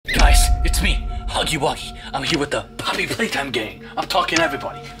Huggy Wuggy. I'm here with the Poppy Playtime gang. I'm talking to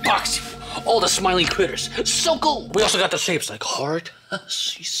everybody. Boxy, all the smiling critters. So cool. We also got the shapes like heart.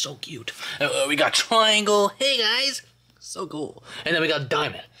 She's so cute. We got triangle. Hey guys. So cool. And then we got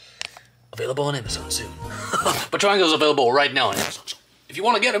diamond. Available on Amazon soon. But triangle's available right now on Amazon. So if you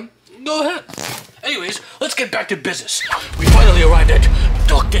want to get them, go ahead. Anyways, let's get back to business. We finally arrived at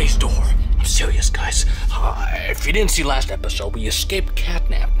DogDay's door. I'm serious, guys. If you didn't see last episode, we escaped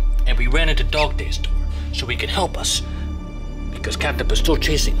CATNAP and we ran into DogDay's door so he can help us because CATNAP is still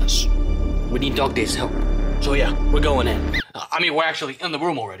chasing us. We need DogDay's help. So yeah, we're going in. We're actually in the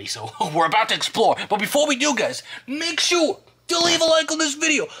room already, so we're about to explore. But before we do, guys, make sure to leave a like on this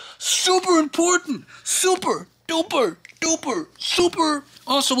video. Super important. Super duper duper super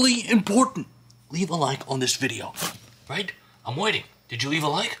awesomely important. Leave a like on this video. Right? I'm waiting. Did you leave a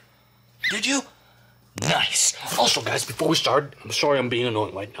like? Did you? Nice. Also, guys, before we start, I'm sorry I'm being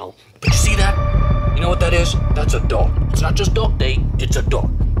annoying right now. But you see that? You know what that is? That's a dog. It's not just DogDay, it's a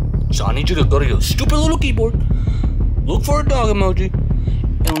dog. So I need you to go to your stupid little keyboard, look for a dog emoji,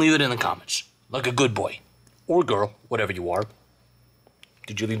 and leave it in the comments. Like a good boy. Or girl, whatever you are.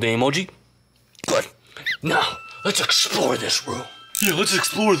 Did you leave the emoji? Good. Now, let's explore this room. Yeah, let's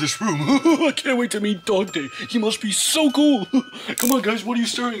explore this room. I can't wait to meet DogDay. He must be so cool. Come on, guys, what are you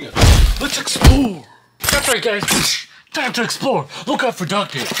staring at? Let's explore. That's right, guys. Time to explore. Look out for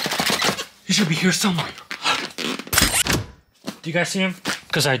DogDay. He should be here somewhere. Do you guys see him?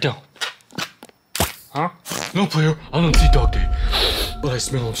 Because I don't. Huh? No, player. I don't see DogDay. But I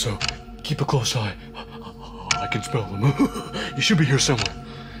smell him, so keep a close eye. I can smell him. He should be here somewhere.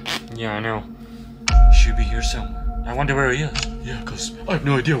 Yeah, I know. He should be here somewhere. I wonder where he is. Yeah, because I have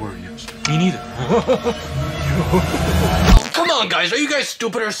no idea where he is. Me neither. Oh, come on, guys. Are you guys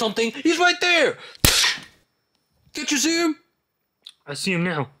stupid or something? He's right there. Can't you see him? I see him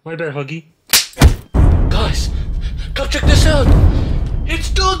now. My bad, Huggy. Guys, come check this out. It's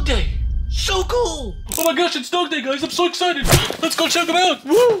DogDay. So cool. Oh my gosh, it's DogDay, guys. I'm so excited. Let's go check him out.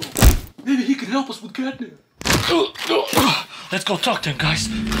 Woo! Maybe he can help us with CATNAP. Let's go talk to him, guys.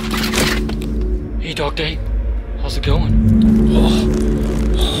 Hey, DogDay. How's it going?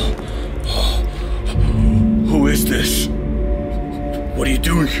 Who is this? What are you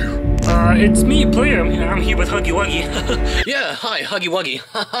doing here? It's me, player. I'm here with Huggy Wuggy. Yeah, hi, Huggy Wuggy.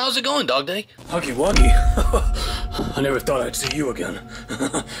 How's it going, DogDay? Huggy Wuggy? I never thought I'd see you again.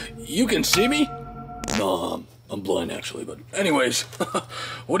 You can see me? No, I'm blind actually, but anyways,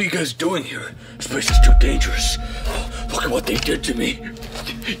 what are you guys doing here? This place is too dangerous. Look at what they did to me.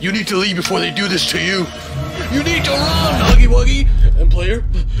 You need to leave before they do this to you. You need to run, Huggy Wuggy. And player,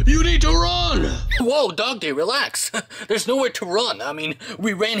 you need to run. Whoa, DogDay, relax. There's nowhere to run.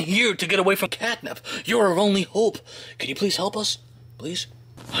 We ran here to get away from CATNAP. You're our only hope. Can you please help us? Please?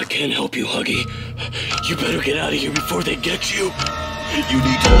 I can't help you, Huggy. You better get out of here before they get you. You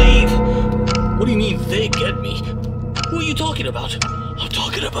need to leave. What do you mean they get me? Who are you talking about? I'm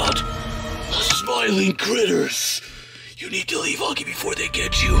talking about the smiling critters. You need to leave, Huggy, before they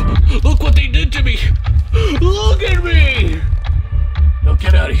get you. Look what they did to me. Look at me. Now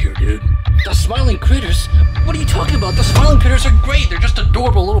get out of here, dude. The smiling critters? What are you talking about? The smiling critters are great. They're just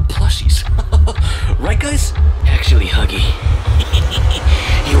adorable little plushies. Right, guys? Actually, Huggy,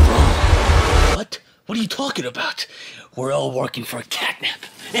 you're wrong. What? What are you talking about? We're all working for CATNAP.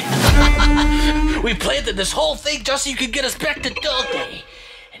 We planned this whole thing just so you could get us back to DogDay.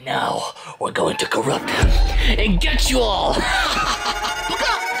 And now, we're going to corrupt him and get you all.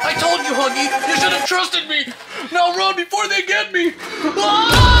 I told you, Huggy, you should have trusted me. Now run before they get me.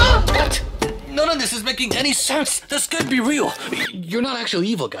 Ah! What? None of this is making any sense. This could be real. You're not actually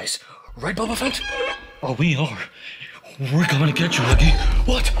evil, guys. Right, Boba Fett? Oh, we are. We're coming to get you, Huggy.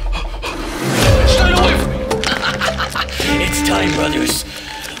 What? Stay away from me. It's time, brothers.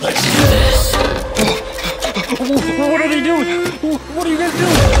 Let's do this. What are they doing? What are you guys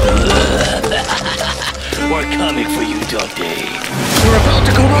doing? We're coming for you, DogDay. They're about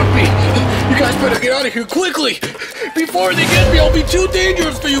to corrupt me. You guys better get out of here quickly. Before they get me, I'll be too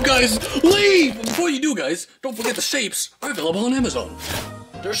dangerous for you guys. Leave. Before you do, guys, don't forget the shapes are available on Amazon.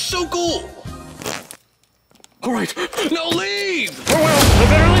 They're so cool. All right, now leave. Oh, well, I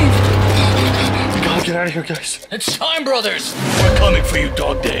better leave. We gotta get out of here, guys. It's time, brothers. We're coming for you,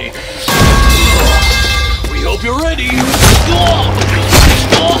 DogDay. We hope you're ready.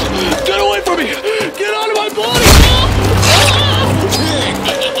 Get away from me. Get out of my body.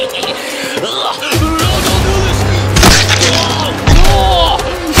 No, don't do this.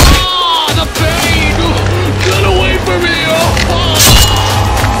 The pain. Get away from me.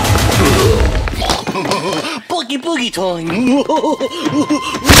 Boogie time.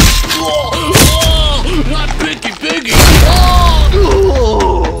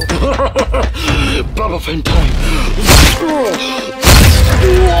 Baba Fan time.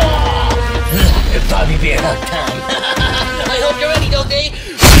 It's Bobby Bear hug time. I hope you're ready, DogDay.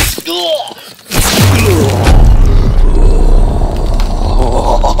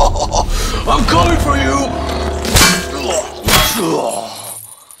 I'm coming for you.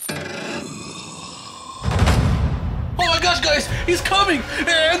 Oh my gosh, guys, he's coming,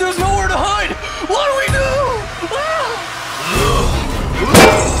 and there's nowhere to hide. What do we do?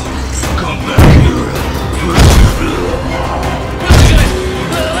 Come back here. Guys,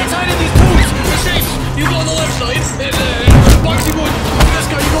 let's hide in these tubes. The shapes, you go on the left side, and Boxy Boy, this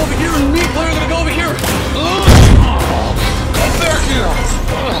guy, you go over here, and me, player, gonna go over here. Come back here.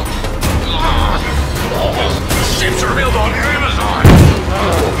 Shapes are available on Amazon.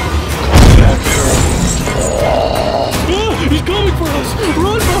 Come back here. He's coming for us.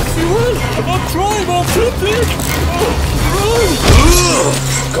 Run, Boxy, run. I'm trying, I'm too big. Run.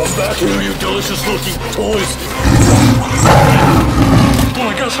 Come back here, you delicious looking toys. Oh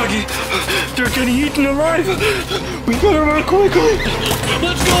my gosh, Huggy. They're getting eaten alive. We gotta run quickly.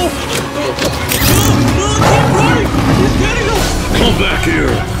 Let's go. No, keep running. He's getting us. Come back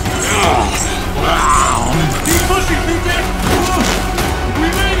here. Keep pushing, PJ. We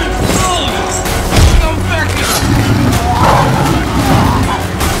made it. Come back here.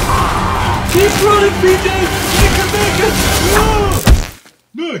 Keep running, PJ. We can make it.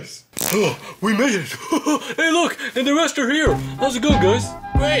 Nice. Oh, we made it. Hey, look, and the rest are here. How's it going, guys?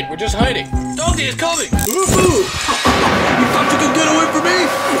 Great, we're just hiding. DogDay is coming. You thought you could get away from me?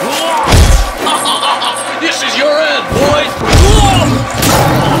 This is your end, boys.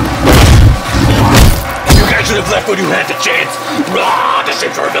 You guys should have left when you had the chance. The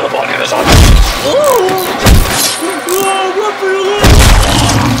shapes are available on Amazon. Run for your life.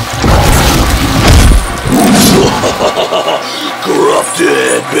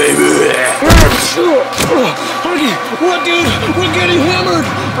 Corrupted, baby. Huggy, what, dude? We're getting hammered.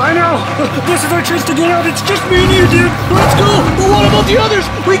 I know. This is our chance to get out. It's just me and you, dude. Let's go. But what about the others?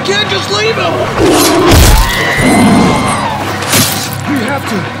 We can't just leave them. We have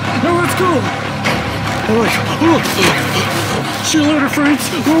to. Now let's go. See you later, friends.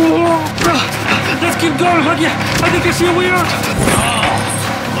 Let's keep going, Huggy. I think I see a way out.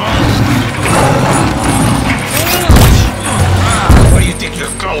 Where do you think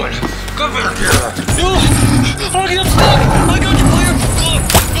you're going? Come back here. Huggy, I'm stuck. I got you, player.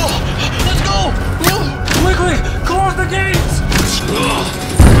 Let's go. Quickly, close the gates.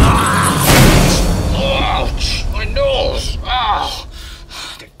 Ouch, my nose. Ow.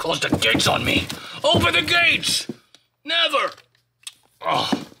 They closed the gates on me. Open the gates. Never.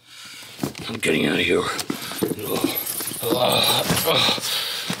 I'm getting out of here.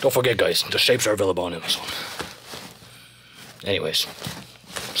 Don't forget, guys, the shapes are available on Amazon. Anyways,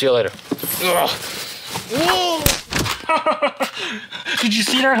 see you later. Did you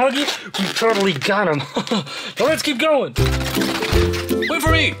see that, Huggy? We totally got him. Now let's keep going. Wait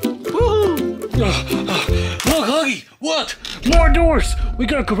for me. Look, Huggy. What? More doors. We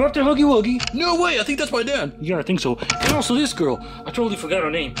got a corrupted Huggy Wuggy. No way, I think that's my dad. Yeah, I think so. And also this girl. I totally forgot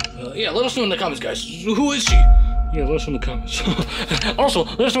her name. Yeah, let us know in the comments, guys. Who is she? Yeah, let us know in the comments. Also,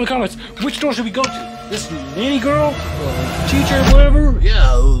 let us know in the comments, which door should we go to? This nanny girl? Teacher, whatever?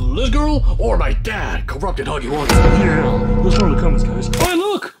 Yeah, this girl or my dad, corrupted Huggy Wuggy. Yeah, let us know in the comments, guys. Hey,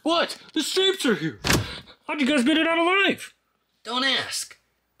 look! What? The shapes are here. How'd you guys get it out alive? Don't ask.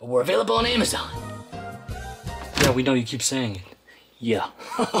 But we're available on Amazon. Yeah, we know you keep saying it. Yeah.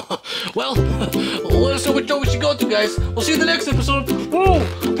 Well, let us know which door we should go to, guys. We'll see you in the next episode. Woo!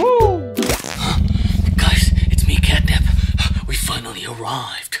 Woo! Guys, it's me, CATNAP. We finally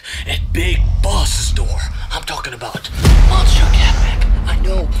arrived at Big Boss's door. I'm talking about Monster Catback. I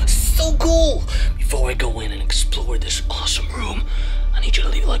know, so cool. Before I go in and explore this awesome room, I need you to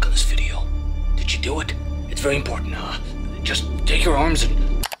leave a like on this video. Did you do it? It's very important. Just take your arms and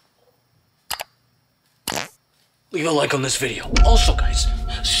leave a like on this video. Also, guys,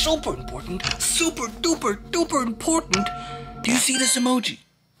 super important, super duper duper important. Do you see this emoji?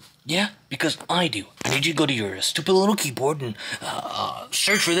 Yeah, because I do. I need you to go to your stupid little keyboard and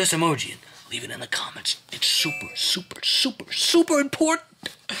search for this emoji and leave it in the comments. It's super, super, super, super important.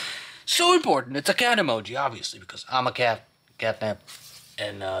 So important. It's a cat emoji, obviously, because I'm a cat, CATNAP,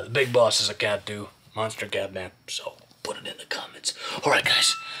 and the big boss is a cat too, Monster Catnap. So put it in the comments. All right,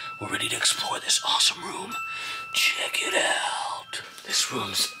 guys, we're ready to explore this awesome room. Check it out. This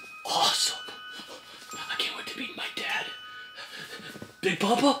room's awesome. I can't wait to meet my dad. Big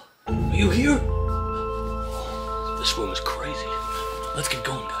Papa, are you here? This room is crazy. Let's get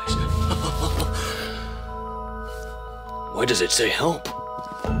going, guys. Why does it say help?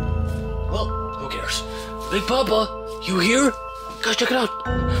 Well, who cares? Big Papa, you here? Guys, check it out.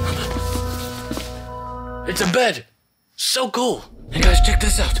 It's a bed. So cool. And guys, check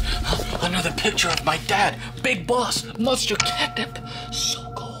this out. Another picture of my dad, Big Boss, Monster Catnap.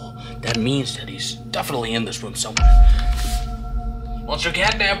 So cool. That means that he's definitely in this room somewhere. Monster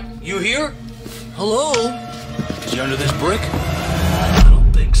Catnap, you here? Hello? Is he under this brick? I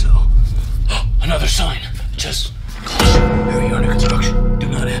don't think so. Another sign. Just caution. Area under construction. Do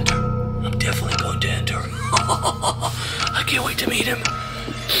not enter. I'm definitely going to enter. I can't wait to meet him.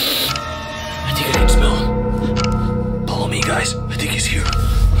 I think I can smell him. Follow me, guys. I think he's here.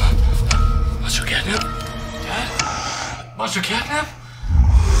 Monster Catnap? Dad? Monster Catnap?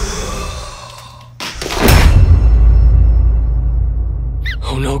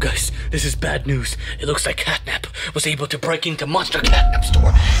 Oh no, guys. This is bad news. It looks like CATNAP was able to break into Monster Catnap's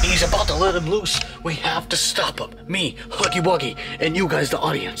store, and he's about to let him loose. We have to stop him. Me, Huggy Wuggy, and you guys, the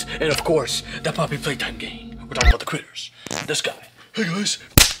audience, and of course, the Puppy Playtime gang. We're talking about the critters. This guy. Hey guys.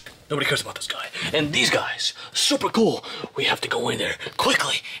 Nobody cares about this guy. And these guys, super cool. We have to go in there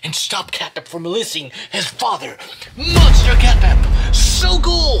quickly and stop CATNAP from releasing his father, Monster Catnap. So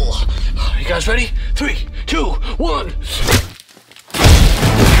cool. Are you guys ready? 3, 2, 1.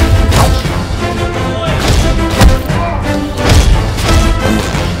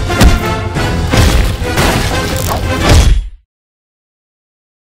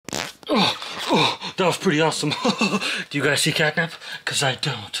 Oh, that was pretty awesome. Do you guys see CATNAP? Cause I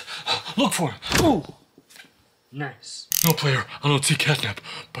don't. Look for him. Ooh, nice. No, player, I don't see CATNAP,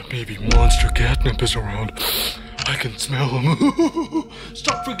 but maybe Monster Catnap is around. I can smell him.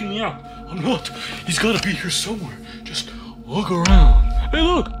 Stop freaking me out. I'm not. He's gotta be here somewhere. Just look around. Hey,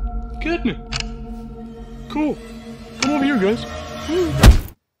 look, CATNAP. Cool. Come over here, guys.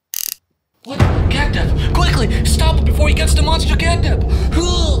 What? CATNAP! Quickly! Stop him before he gets to Monster Catnap!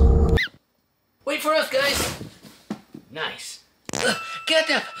 Wait for us, guys! Nice.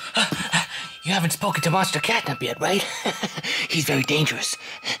 CATNAP! You haven't spoken to Monster Catnap yet, right? He's very dangerous.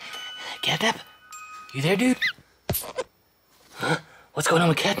 CATNAP? You there, dude? Huh? What's going on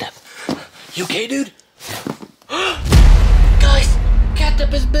with CATNAP? You okay, dude? Guys! CATNAP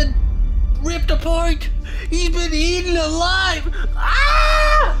has been ripped apart! He's been eaten alive!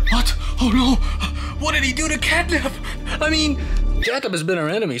 Ah! What? Oh no! What did he do to CATNAP? I mean, CATNAP has been our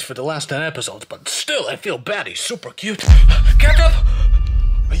enemies for the last 10 episodes, but still, I feel bad. He's super cute. CATNAP!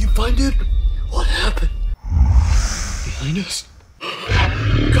 Are you fine, dude? What happened? Behind us?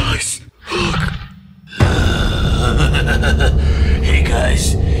 Guys, look. Hey,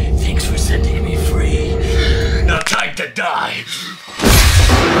 guys. Thanks for setting me free. Now time to die.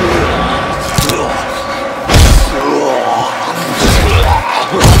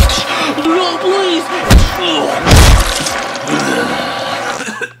 No, please!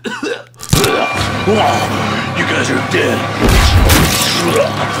 You guys are dead.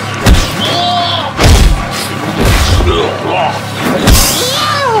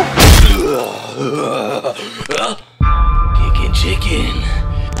 Kickin' chicken.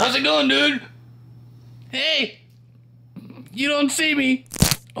 How's it going, dude? Hey! You don't see me.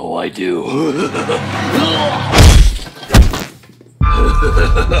 Oh, I do.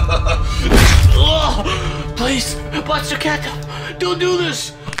 Please, Monster Catnap, don't do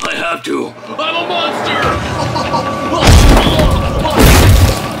this. I have to. I'm a monster.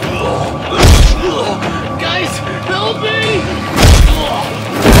 Guys, help me!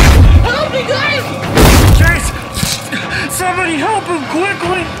 Help me, guys! Guys, somebody help him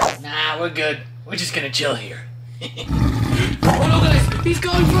quickly! Nah, we're good. We're just gonna chill here. Oh no, guys, he's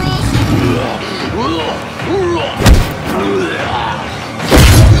going for us!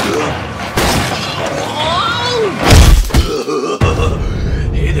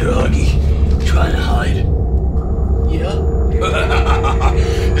 Hey there, Huggy. Trying to hide? Yeah?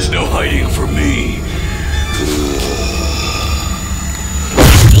 There's no hiding from me.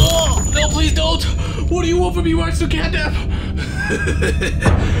 No, please don't! What do you want from me, Monster Catnap?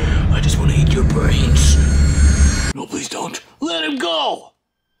 I just want to eat your brains. No, please don't. Let him go!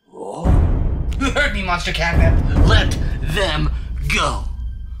 Oh. You heard me, Monster Catnap. Let them go.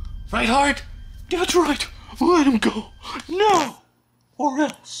 Right, Heart? That's right. Let him go. No. Or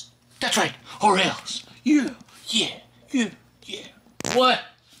else. That's right. Or else. Yeah. What?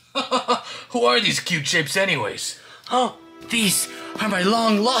 Who are these cute shapes anyways? Oh, these are my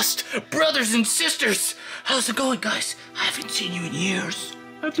long-lost brothers and sisters. How's it going, guys? I haven't seen you in years.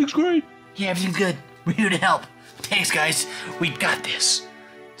 Everything's great. Yeah, everything's good. We're here to help. Thanks, guys. We got this.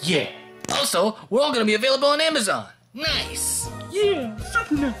 Yeah. Also, we're all gonna be available on Amazon. Nice. Yeah,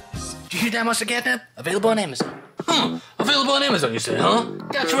 super nice. Did you hear that, Monster Catnap? Available on Amazon. Available on Amazon, you say, huh?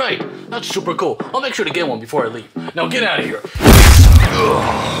 That's right. That's super cool. I'll make sure to get one before I leave. Now get out of here.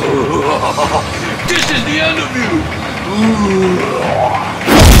 This is the end of you.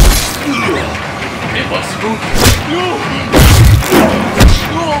 Hey, Bugsy Boo.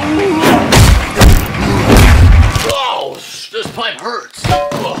 Oh, this pipe hurts.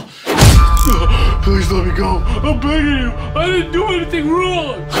 Please let me go. I'm begging you. I didn't do anything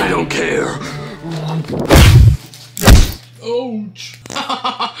wrong. I don't care. Ouch.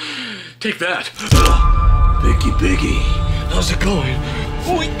 Take that. Biggie. How's it going?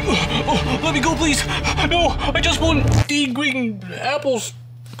 Oh, wait. Oh, let me go, please. No, I just want the green apples.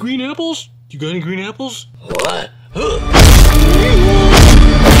 Green apples? You got any green apples? What?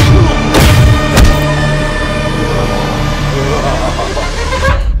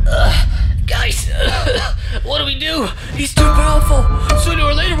 Guys, what do we do? He's too powerful. Sooner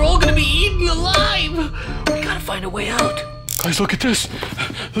or later, we're all gonna be eaten alive. We gotta find a way out. Guys, look at this.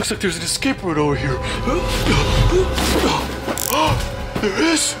 Looks like there's an escape route over here. There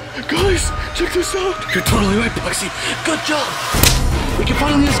is. Guys, check this out. You're totally right, Bugsy. Good job. We can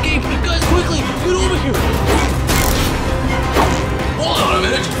finally escape. Guys, quickly, get over here. Hold on a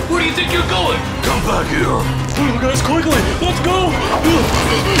minute. Where do you think you're going? Come back here. Oh, guys, quickly. Let's go.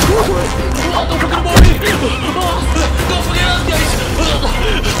 Oh, don't forget about me. Don't forget us, guys.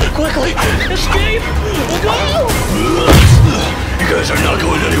 Quickly, escape. Go. You guys are not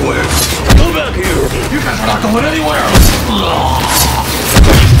going anywhere. Come back here. You guys are not going anywhere.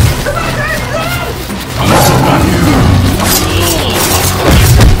 Come on, guys, run. I'm not back here.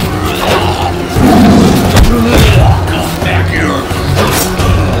 Come back here.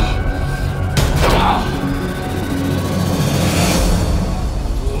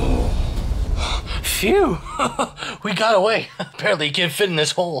 Phew. We got away. Apparently you can't fit in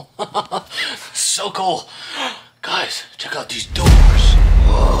this hole. So cool. Guys, check out these doors.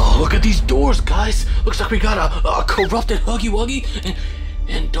 Whoa, look at these doors, guys. Looks like we got a corrupted Huggy Wuggy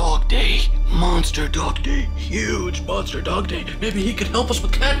and DogDay. Monster DogDay. Huge monster DogDay. Maybe he could help us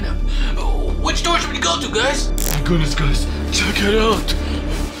with CATNAP. Which door should we go to, guys? My goodness, guys. Check it out.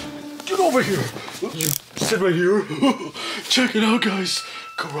 Get over here. You sit right here. Check it out, guys.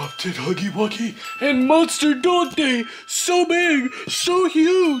 Corrupted Huggy Wuggy and Monster DogDay. So big, so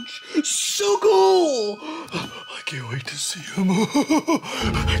huge, so cool. I can't wait to see him.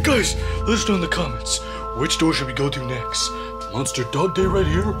 Guys, let us know in the comments. Which door should we go to next? Monster DogDay right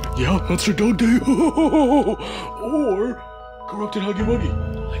here? Yeah, Monster DogDay. Or Corrupted Huggy Wuggy.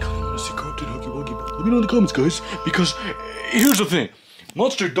 I kind of want to see Corrupted Huggy Wuggy, but let me know in the comments, guys. Because here's the thing.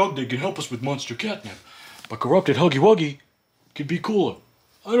 Monster DogDay can help us with Monster CATNAP, but Corrupted Huggy Wuggy could be cooler.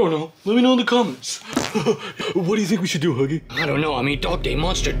 I don't know. Let me know in the comments. What do you think we should do, Huggy? I don't know. I mean, DogDay,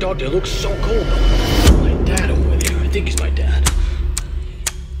 Monster DogDay looks so cool. But my dad over there, I think he's my dad.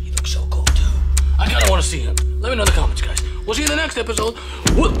 He looks so cool, too. I kind of want to see him. Let me know in the comments, guys. We'll see you in the next episode.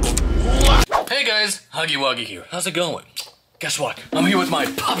 Hey, guys. Huggy Wuggy here. How's it going? Guess what? I'm here with my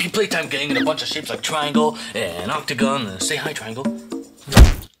Poppy Playtime gang in a bunch of shapes like triangle and octagon. Say hi, triangle.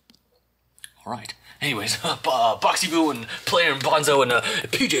 All right. Anyways, Boxy Boo and Player and Bonzo and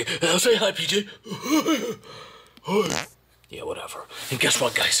PJ. Say hi, PJ. Hi. Yeah, whatever. And guess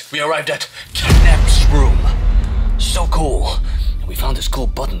what, guys? We arrived at CATNAP's room. So cool. And we found this cool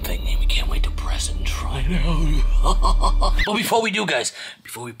button thing, and we can't wait to press it and try it out. But before we do, guys,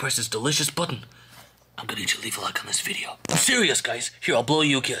 before we press this delicious button, I'm gonna need you to leave a like on this video. I'm serious, guys. Here, I'll blow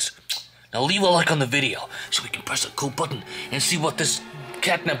you a kiss. Now leave a like on the video so we can press a cool button and see what this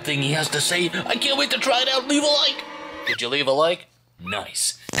CATNAP thing he has to say. I can't wait to try it out. Leave a like. Did you leave a like?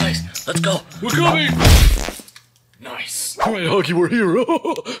 Nice. Guys, let's go. We're coming. Nice. All right, Huggy, we're here.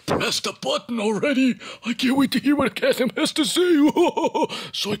 Press the button already. I can't wait to hear what CATNAP has to say.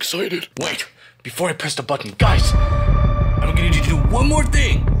 So excited. Wait, before I press the button, guys, I'm gonna need you to do one more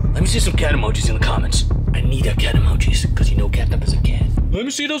thing. Let me see some cat emojis in the comments. I need a cat emojis, because you know CATNAP is a cat. Let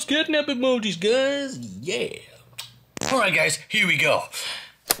me see those CATNAP emojis, guys. Yeah. Alright, guys, here we go.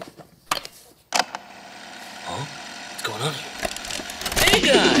 Huh? What's going on here? Hey,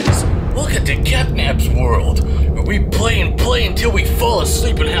 guys! Welcome to CATNAP's world, where we play and play until we fall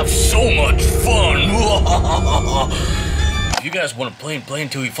asleep and have so much fun. If you guys want to play and play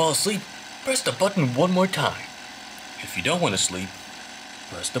until you fall asleep, press the button one more time. If you don't want to sleep,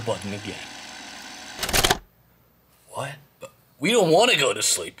 press the button again. What? We don't want to go to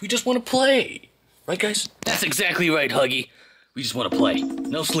sleep. We just want to play. Right, guys? That's exactly right, Huggy. We just want to play.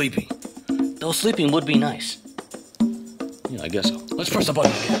 No sleeping. Though sleeping would be nice. Yeah, I guess so. Let's press the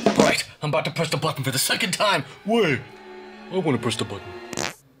button again. All right, I'm about to press the button for the second time. Wait, I want to press the button.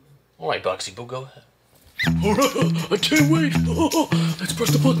 All right, Boxy Boo, go ahead. Alright, I can't wait. Let's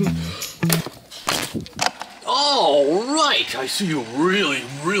press the button. All right, I see you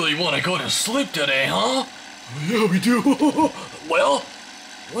really want to go to sleep today, huh? Yeah, we do. Well,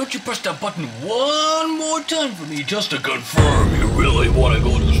 why don't you press that button one more time for me just to confirm you really want to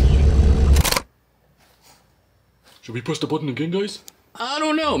go to sleep? Should we press the button again, guys? I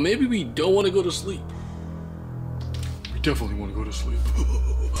don't know, maybe we don't want to go to sleep. We definitely want to go to sleep.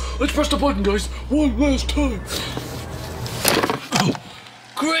 Let's press the button, guys, one last time.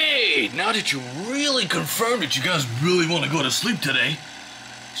 Great! Now that you really confirmed that you guys really want to go to sleep today,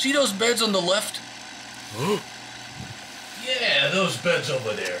 see those beds on the left? Huh? Yeah, those beds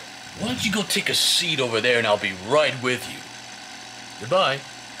over there. Why don't you go take a seat over there and I'll be right with you. Goodbye.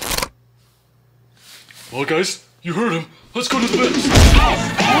 Well, guys, you heard him. Let's go to the beds.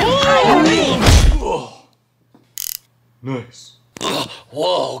 Oh. Nice.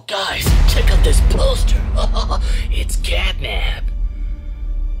 Whoa, guys, check out this poster. It's CATNAP.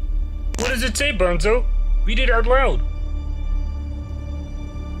 What does it say, Bonzo? Read it out loud.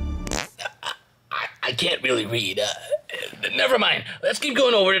 I can't really read. Never mind. Let's keep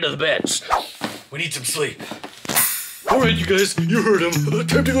going over to the beds. We need some sleep. Alright, you guys, you heard him.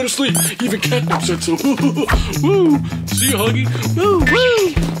 Time to go to sleep. Even CATNAP said so. Woo! See ya, Huggy. Woo!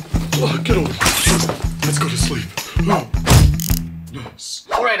 Woo! Oh, get over here. Let's go to sleep. Nice.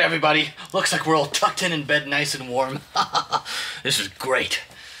 Alright, everybody. Looks like we're all tucked in bed nice and warm. This is great.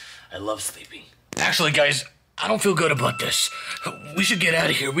 I love sleeping. Actually, guys, I don't feel good about this. We should get out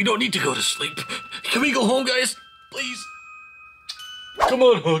of here. We don't need to go to sleep. Can we go home, guys? Please? Come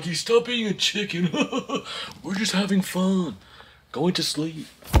on, Huggy, stop being a chicken. We're just having fun. Going to sleep.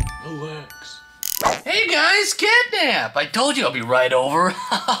 Relax. Hey, guys, CATNAP. I told you I'll be right over.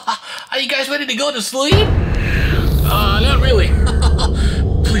 Are you guys ready to go to sleep? Not really.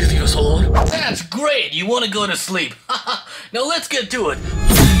 Please leave us alone. That's great. You want to go to sleep. Now let's get to it.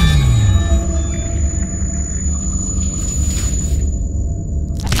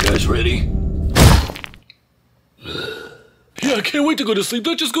 You guys ready? Yeah, I can't wait to go to sleep.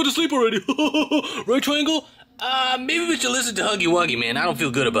 Let's just go to sleep already. Right, Triangle? Maybe we should listen to Huggy Wuggy, man. I don't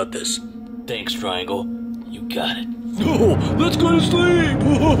feel good about this. Thanks, Triangle. You got it. No, let's go to sleep.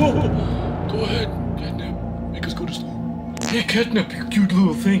 Go ahead, CATNAP. Make us go to sleep. Hey, CATNAP, you cute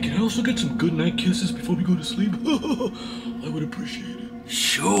little thing. Can I also get some good night kisses before we go to sleep? I would appreciate it.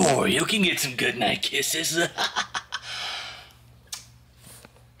 Sure, you can get some good night kisses.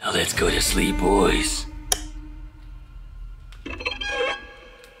 Now let's go to sleep, boys.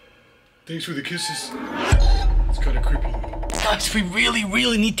 Thanks for the kisses. It's kind of creepy though. Guys, we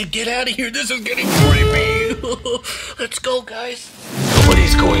really need to get out of here. This is getting creepy. Let's go, guys.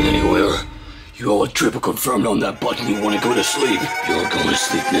 Nobody's going anywhere. You all triple confirmed on that button you want to go to sleep. You're going to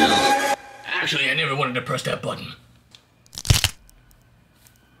sleep now. Actually, I never wanted to press that button.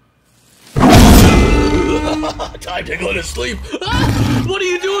 Time to go to sleep. Ah, what are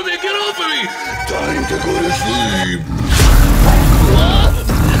you doing, man? Get off of me. Time to go to sleep.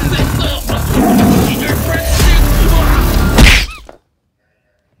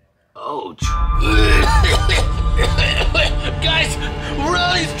 Ouch. Guys,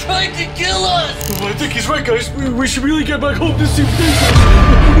 Ronnie's trying to kill us! I think he's right, guys. We should really get back home this evening.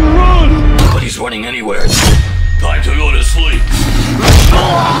 Run! Nobody's running anywhere. Time to go to sleep.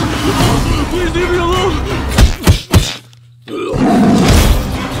 Please leave me alone.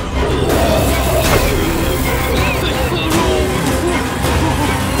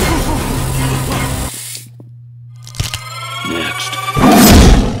 Next.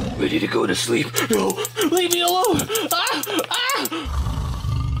 Ready to go to sleep? No, leave me alone!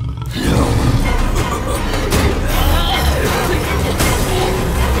 No.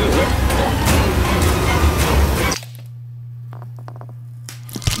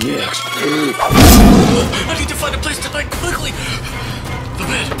 Next. I need to find a place to hide quickly. The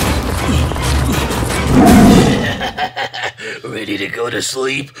bed. Ready to go to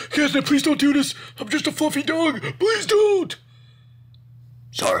sleep? CATNAP, please don't do this. I'm just a fluffy dog. Please don't.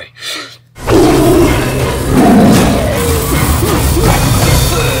 Sorry.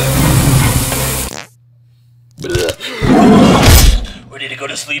 Ready to go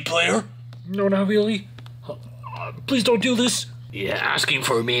to sleep, player? No, not really. Please don't do this. Yeah, asking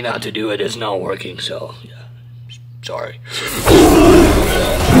for me not to do it is not working, so yeah. Sorry.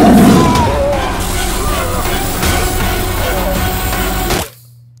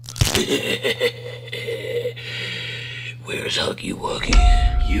 Where's Huggy Wuggy?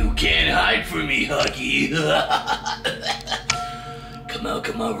 You can't hide from me, Huggy. Come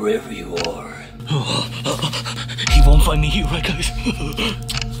out wherever you are. He won't find me here, right, guys?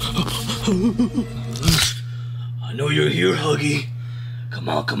 I know you're here, Huggy. Come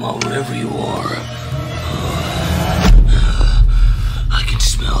on, wherever you are. I can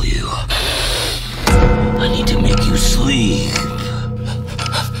smell you. I need to make you sleep.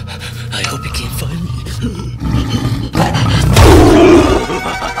 I hope you can't find me.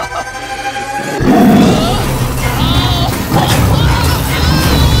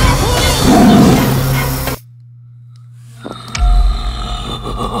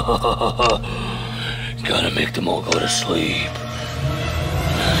 Gotta make them all go to sleep.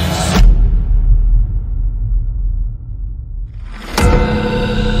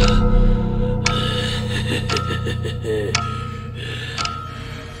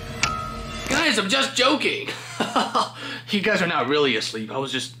 Guys, I'm just joking. You guys are not really asleep. I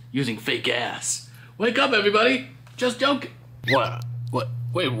was just using fake ass. Wake up, everybody. Just joking. What?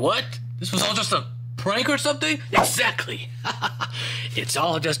 Wait, what? This was all just a prank or something? Exactly. It's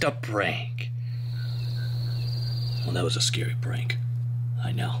all just a prank. Well, that was a scary prank.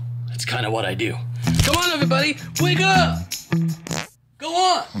 I know. That's kind of what I do. Come on, everybody. Wake up. Go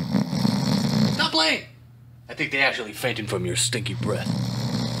on. Stop playing. I think they actually fainted from your stinky breath.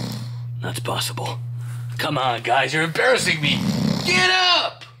 That's possible. Come on, guys. You're embarrassing me. Get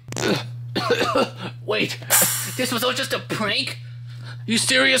up. Wait. This was all just a prank? You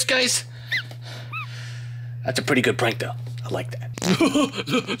serious, guys? That's a pretty good prank, though. I like that.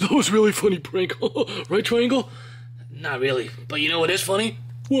 That was really funny prank. Right, Triangle? Not really. But you know what is funny?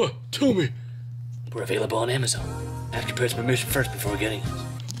 What? Tell me. We're available on Amazon. Ask your parents' permission first before getting it.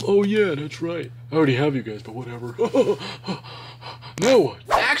 Oh yeah, that's right. I already have you guys, but whatever. Now what?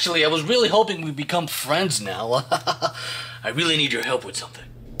 Actually, I was really hoping we'd become friends now. I really need your help with something.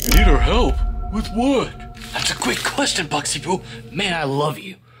 You need our help? With what? That's a great question, Bugsy Boo. Man, I love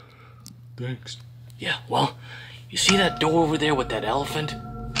you. Thanks. Yeah, well, you see that door over there with that elephant?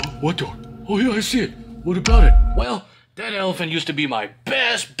 What door? Oh yeah, I see it. What about it? Well, that elephant used to be my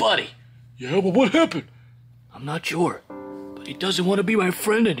best buddy. Yeah, but what happened? I'm not sure, but he doesn't want to be my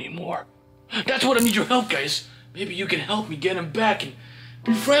friend anymore. That's what I need your help, guys. Maybe you can help me get him back and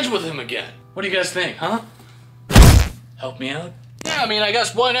be friends with him again. What do you guys think, huh? Help me out? Yeah, I mean, I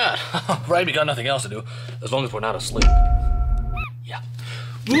guess why not? Right, we got nothing else to do, as long as we're not asleep. Yeah.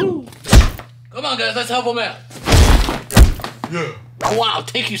 Woo! Come on, guys, let's help him out. Yeah. Wow,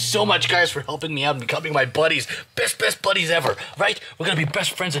 thank you so much, guys, for helping me out and becoming my buddies. Best buddies ever, right? We're gonna be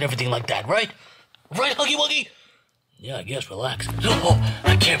best friends and everything like that, right? Right, Huggy Wuggy? Yeah, I guess, relax. No,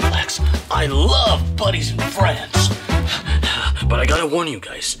 I can't relax. I love buddies and friends. But I gotta warn you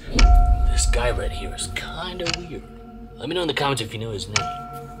guys, this guy right here is kinda weird. Let me know in the comments if you know his name.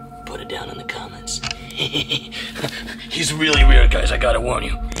 Put it down in the comments. He's really weird, guys, I gotta warn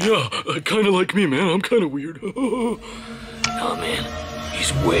you. Yeah, kinda like me, man. I'm kinda weird. Oh man,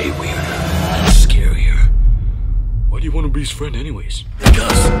 he's way weirder and scarier. Why do you want to be his friend anyways?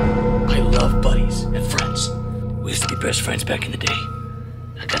 Because I love buddies and friends. We used to be best friends back in the day.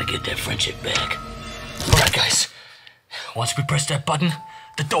 I gotta get that friendship back. Alright guys, once we press that button,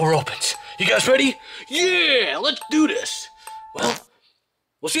 the door opens. You guys ready? Yeah, let's do this. Well,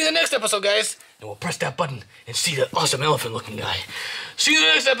 we'll see you in the next episode, guys. And we'll press that button and see that awesome elephant-looking guy. See you in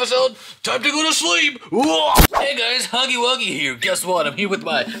the next episode. Time to go to sleep. Whoa. Hey guys, Huggy Wuggy here. Guess what? I'm here with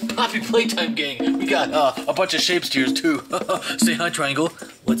my Poppy Playtime gang. We got a bunch of Shapesteers too. Say hi, Triangle.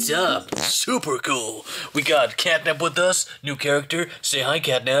 What's up? Super cool. We got CATNAP with us. New character. Say hi,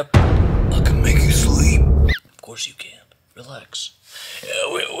 CATNAP. I can make you sleep. Of course you can. Relax.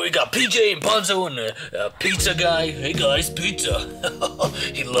 We got PJ and Bonzo and the pizza guy. Hey guys, pizza.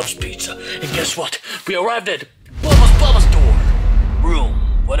 He loves pizza. And guess what? We arrived at Bubba's door. Room.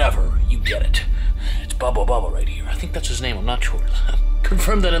 Whatever. You get it. It's Bubba right here. I think that's his name. I'm not sure.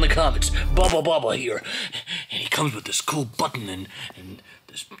 Confirm that in the comments. Bubba here. And he comes with this cool button and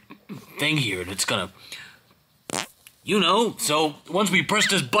this thing here. And it's gonna... You know, so once we press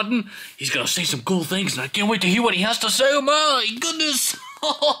this button, he's gonna say some cool things, and I can't wait to hear what he has to say. Oh my goodness!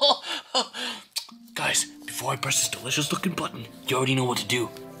 Guys, before I press this delicious looking button, you already know what to do.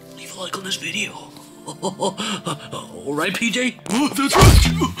 Leave a like on this video. Alright, PJ? Oh, that's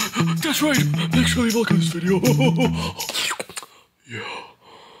right! That's right! Make sure you leave a like on this video. Yeah.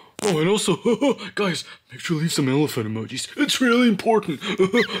 Oh, and also, guys, make sure to leave some elephant emojis. It's really important.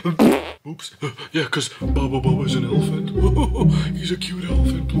 Oops. Yeah, because Bubba's an elephant. He's a cute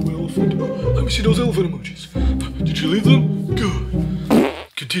elephant, blue elephant. Let me see those elephant emojis. Did you leave them? Good.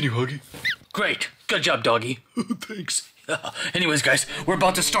 Continue, Huggy. Great. Good job, doggy. Thanks. Anyways, guys, we're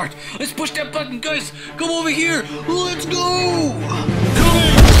about to start. Let's push that button, guys. Come over here. Let's go.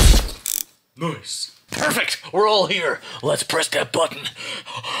 Coming. Nice. Perfect. We're all here. Let's press that button.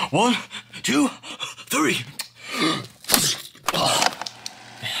 1, 2, 3.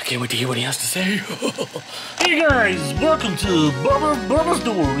 can't wait to hear what he has to say. Hey guys, welcome to Bubba's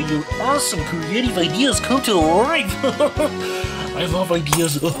Door, where your awesome creative ideas come to life. I love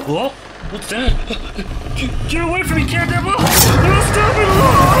ideas. Oh, what's that? Get away from me, CATNAP! No, stop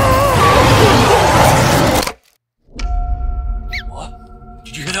it! What?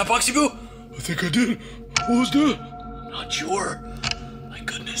 Did you hear that, Boxy Boo? I think I did. What was that? I'm not sure. My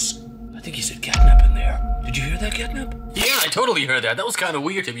goodness. I think he said CATNAP in there. Did you hear that, CATNAP? Yeah, I totally heard that. That was kind of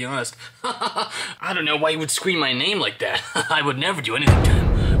weird, to be honest. I don't know why you would scream my name like that. I would never do anything to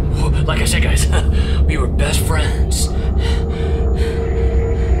him. Like I said, guys, we were best friends.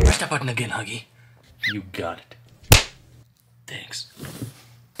 Press that button again, Huggy. You got it. Thanks.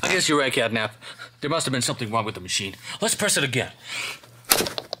 I guess you're right, CATNAP. There must have been something wrong with the machine. Let's press it again.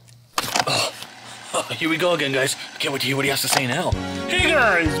 Oh, here we go again, guys. Can't wait to hear what he has to say now. Hey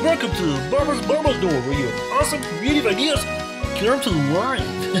guys, welcome to Bubba's Door, where your awesome creative ideas come to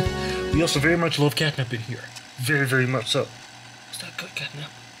life. We also very much love CATNAP in here. Very, very much so. Was that good, CATNAP?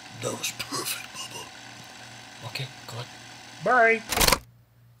 That was perfect, Bubba. Okay, good. Bye.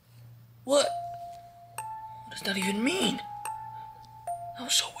 What? What does that even mean? That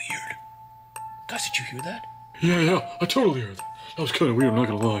was so weird. Guys, did you hear that? Yeah, I totally heard that. That was kind of weird, I'm not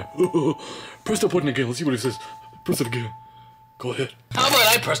gonna lie. Press the button again, let's see what it says. Press it again. Go ahead. How about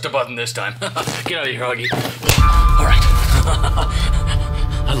I press the button this time? Get out of here, Huggy. Alright.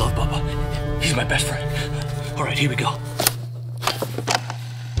 I love Bubba. He's my best friend. Alright, here we go.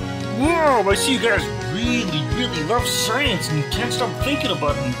 Wow, I see you guys really, really love science and you can't stop thinking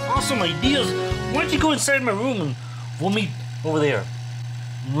about awesome ideas. Why don't you go inside my room and we'll meet over there.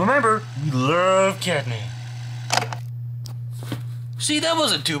 Remember, we love CATNAP. See, that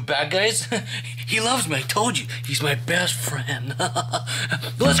wasn't too bad, guys. He loves me, I told you. He's my best friend.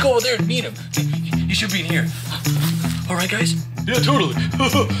 Let's go over there and meet him. He should be in here. Alright, guys? Yeah, totally.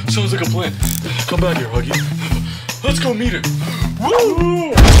 Sounds like a plan. Come back here, Huggy. Let's go meet him.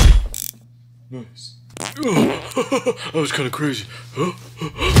 Woo! Nice. That was kind of crazy.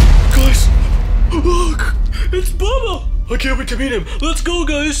 Guys, look! It's Bubba! I can't wait to meet him. Let's go,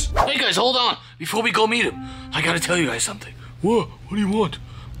 guys. Hey, guys, hold on. Before we go meet him, I gotta tell you guys something. What? What do you want?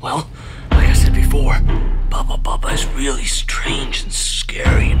 Well, like I said before, Bubba is really strange and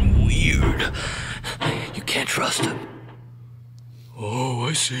scary and weird. You can't trust him. Oh,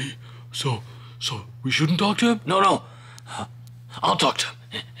 I see. So we shouldn't talk to him? No. I'll talk to him.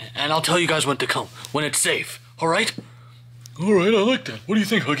 And I'll tell you guys when to come, when it's safe. Alright? Alright, I like that. What do you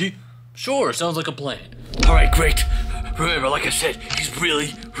think, Huggy? Sure, sounds like a plan. Alright, great. Remember, like I said, he's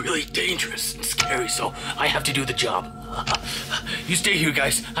really, really dangerous and scary, so I have to do the job. You stay here,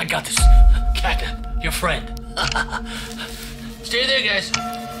 guys. I got this. CATNAP, your friend. Stay there, guys.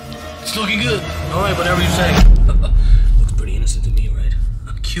 It's looking good. Alright, whatever you say. Looks pretty innocent to me, right?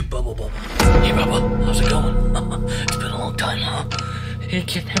 Cute Bubba. Hey, Bubba, how's it going? It's been a long time, huh? Hey,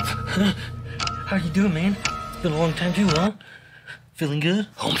 CATNAP. How you doing, man? It's been a long time too, huh? Feeling good?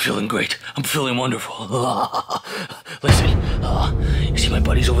 Oh, I'm feeling great. I'm feeling wonderful. Listen, you see my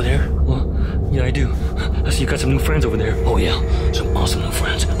buddies over there? Well, yeah, I do. I see you got some new friends over there. Oh, yeah. Some awesome new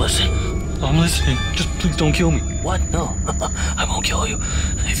friends. Listen. I'm listening. Just please don't kill me. What? No. I won't kill you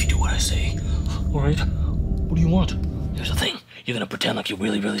if you do what I say. Alright. What do you want? Here's the thing. You're gonna pretend like you're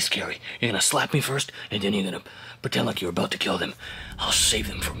really, really scary. You're gonna slap me first, and then you're gonna pretend like you're about to kill them. I'll save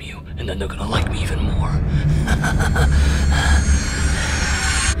them from you, and then they're gonna like me even more.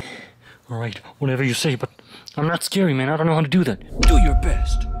 Alright, whatever you say, but I'm not scary, man. I don't know how to do that. Do your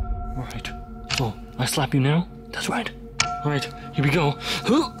best. Alright. So, I slap you now? That's right. Alright, here we go.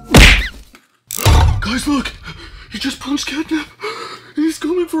 Guys, look! He just punched CATNAP! He's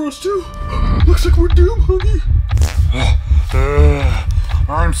coming for us, too! Looks like we're doomed, Huggy!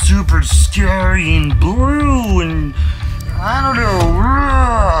 I'm super scary and blue and I don't know.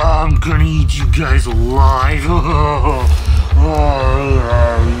 I'm gonna eat you guys alive.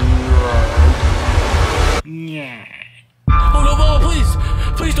 Yeah. Oh no, Bubba, please!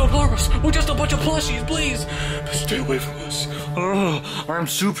 Please don't harm us! We're just a bunch of plushies, please! Stay away from us. I'm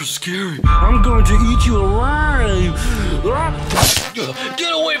super scary. I'm going to eat you alive.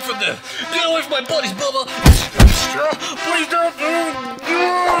 Get away from them! Get away from my buddies, Bubba! Please don't.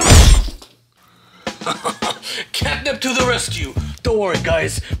 CATNAP to the rescue! Don't worry,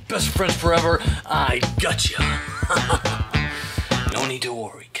 guys. Best friends forever. I gotcha. No need to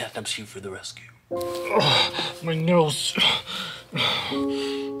worry. CATNAP's here for the rescue. My nose.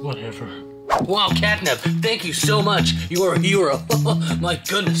 Whatever. Wow, CATNAP, thank you so much. You are a hero. My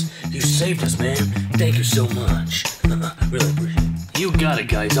goodness, you saved us, man. Thank you so much. Really appreciate it. You got it,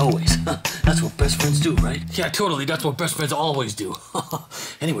 guys, always. That's what best friends do, right? Yeah, totally. That's what best friends always do.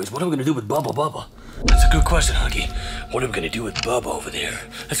 Anyways, what are we gonna do with Bubba? That's a good question, Huggy. What are we gonna do with Bubba over there?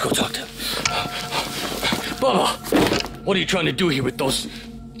 Let's go talk to him. Bubba, what are you trying to do here with those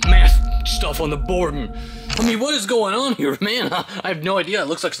math stuff on the board? I mean, what is going on here, man? I have no idea. It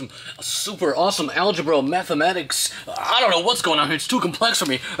looks like some super awesome algebra, mathematics. I don't know what's going on here. It's too complex for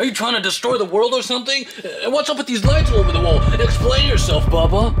me. Are you trying to destroy the world or something? What's up with these lights all over the wall? Explain yourself,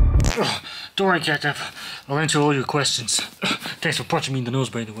 Bubba. Don't worry, CATNAP. I'll answer all your questions. Thanks for punching me in the nose,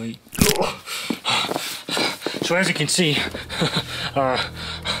 by the way. So as you can see,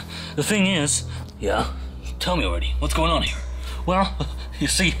 the thing is... Yeah? Tell me already. What's going on here? Well, you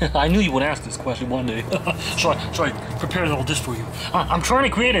see, I knew you would ask this question one day. so I prepared all this for you. I'm trying to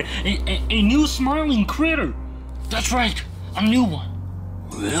create a new smiling critter. That's right, a new one.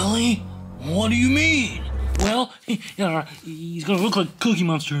 Really? What do you mean? Well, he's gonna look like Cookie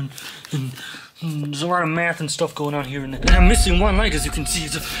Monster, and there's a lot of math and stuff going on here, and I'm missing one light, as you can see.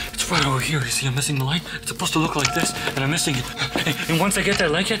 It's right over here. You see, I'm missing the light. It's supposed to look like this, and I'm missing it. And once I get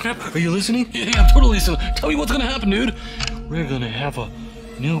that light, CATNAP, are you listening? Yeah, I'm totally listening. Tell me what's gonna happen, dude. We're gonna have a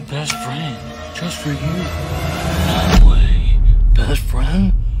new best friend, just for you. No way. Best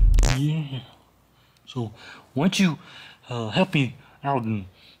friend? Yeah. So, once you help me out and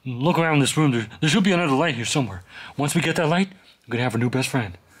look around this room, there should be another light here somewhere. Once we get that light, we're gonna have a new best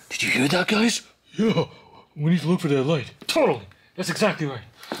friend. Did you hear that, guys? Yeah, we need to look for that light. Totally. That's exactly right.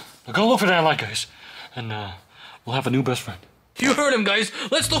 Now go look for that light, guys, and we'll have a new best friend. You heard him, guys.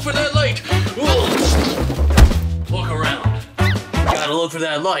 Let's look for that light. Look around. Gotta look for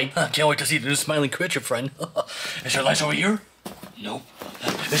that light. Can't wait to see the new smiling creature friend. Is there lights over here? Nope.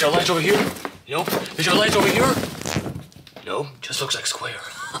 Is there lights over here? Nope. Is there lights over here? Nope. Just looks like Square.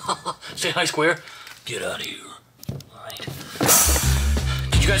 Say hi, Square. Get out of here. Alright.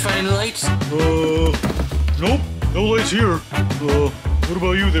 Did you guys find any lights? Nope. No lights here. What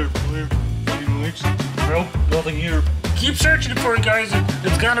about you there, player? Any lights? Nope. Nothing here. Keep searching for it, guys.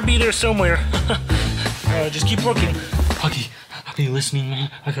 It's gotta be there somewhere. Just keep looking. Huggy, are you listening, man?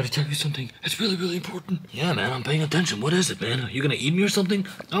 I gotta tell you something. It's really, really important. Yeah, man, I'm paying attention. What is it, man? Are you gonna eat me or something?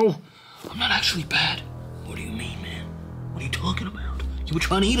 No, I'm not actually bad. What do you mean, man? What are you talking about? You were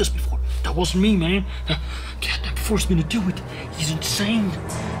trying to eat us before. That wasn't me, man. CATNAP forced me to do it. He's insane.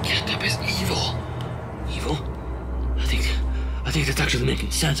 CATNAP is evil. Evil? I think that's actually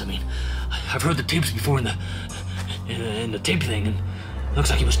making sense. I mean, I've heard the tapes before in the tape thing, and it looks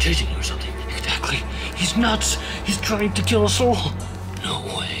like he was chasing you or something. Exactly. He's nuts. He's trying to kill us all. No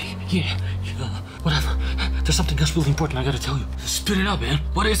way. Yeah. Whatever. There's something else really important I gotta tell you. Spit it out, man.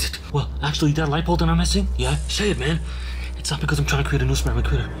 What is it? Well, actually, that light bulb that I'm missing? Yeah? Say it, man. It's not because I'm trying to create a new smiling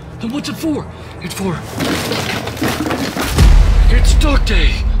critter. Then what's it for? It's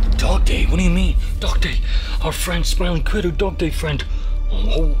DogDay. DogDay? What do you mean? DogDay. Our friend, smiling critter, DogDay friend.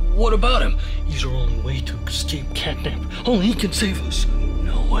 Oh, what about him? He's our only way to escape CATNAP. Only he can save us.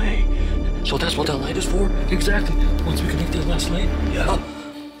 No way. So that's what that light is for? Exactly. Once we connect that last light, yeah,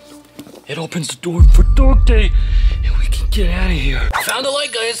 it opens the door for DogDay, and we can get out of here. Found the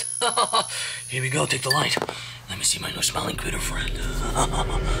light, guys. Here we go. Take the light. Let me see my new smiling critter friend.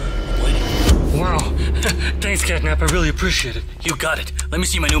 Wait. Wow. Thanks, CATNAP. I really appreciate it. You got it. Let me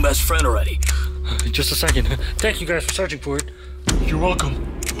see my new best friend already. Just a second. Thank you guys for searching for it. You're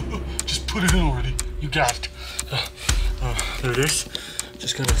welcome. Just put it in already. You got it. There it is.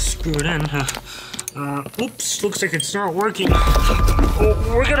 Just gotta screw it in. Oops, looks like it's not working.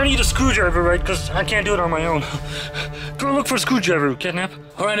 Oh, we're gonna need a screwdriver, right? Because I can't do it on my own. Go look for a screwdriver, CATNAP.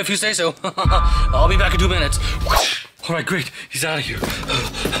 Alright, if you say so. I'll be back in 2 minutes. Alright, great. He's out of here.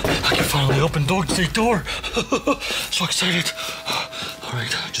 I can finally open DogDay's door. So excited.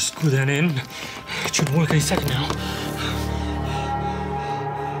 Alright, just screw that in. It should work any second now.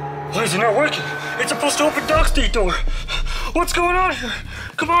 Why is it not working? It's supposed to open DogDay's door. What's going on here?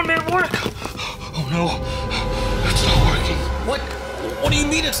 Come on, man, work. Oh no, it's not working. What do you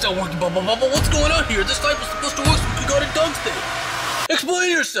mean it's not working, Bubba? What's going on here? This light was supposed to work so we could go to DogDay.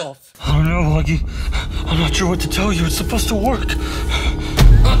 Explain yourself. I don't know, Huggy. I'm not sure what to tell you. It's supposed to work.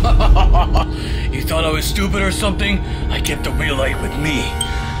 You thought I was stupid or something? I kept the real light with me.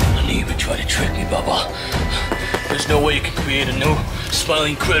 I knew you would try to trick me, Bubba. There's no way you can create a new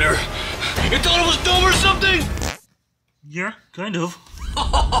smiling critter. You thought I was dumb or something? Yeah, kind of.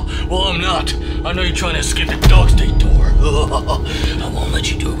 Well, I'm not. I know you're trying to escape the DogDay door. I won't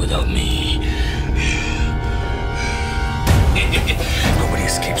let you do it without me. Nobody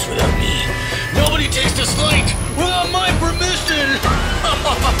escapes without me. Nobody takes this light without my permission.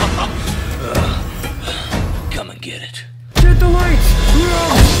 Come and get it. Get the lights!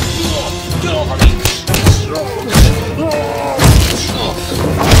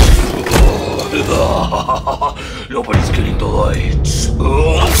 Nobody's getting the lights.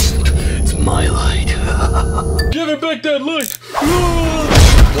 It's my light. Give it back that light!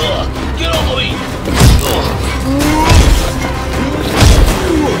 Get off of me!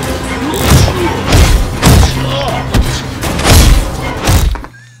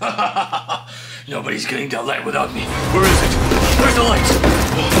 Nobody's getting that light without me. Where is it? Where's the light?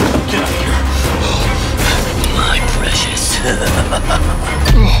 Get out of here. My precious.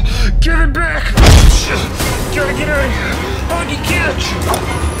 Give it back! Gotta get out of here! Huggy, catch!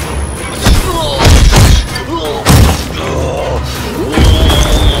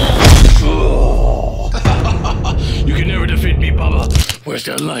 You can never defeat me, Baba. Where's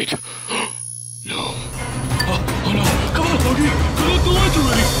that light? No. Oh no, come on, Huggy! Collect the lights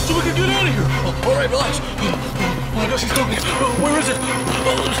already, so we can get out of here! All right, relax. Oh my gosh, he's coming. Where is it?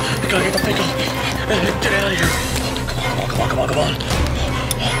 We gotta get the pickle. Get out of here. Come on.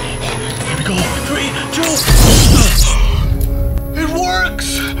 Here we go. 3, 2. It works!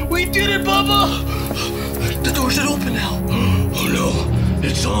 We did it, Baba! The door should open now. Oh no,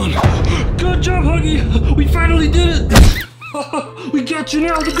 it's on. Good job, Huggy! We finally did it! We got you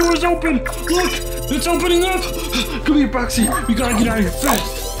now! The door's open! Look! It's opening up! Come here, Boxy! We gotta get out of here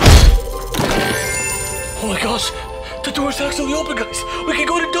fast! Oh my gosh! The door's actually open, guys! We can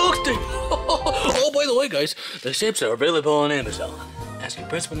go to DogDay! Oh, by the way, guys, the shapes are available on Amazon. Ask your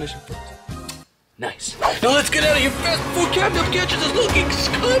press permission first. Nice. Now let's get out of here fast before CATNAP catches us! Look, it's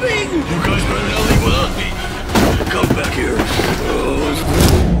coming! You guys better not leave without me! Come back here!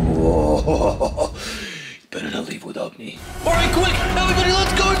 Better not leave without me. Alright, quick! Everybody,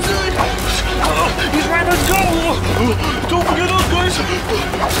 let's go inside! He's right, let's go! Don't forget us, guys!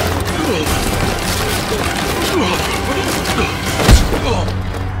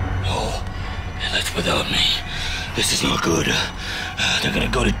 And that's without me. This is not good. They're gonna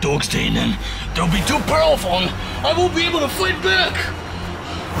go to DogDay and then they'll be too powerful and I won't be able to fight back.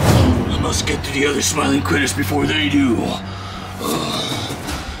 I must get to the other smiling critters before they do.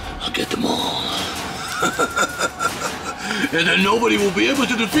 I'll get them all. And then nobody will be able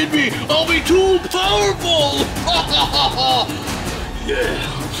to defeat me. I'll be too powerful. Yeah.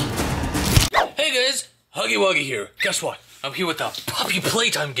 Hey guys, Huggy Wuggy here. Guess what? I'm here with the Puppy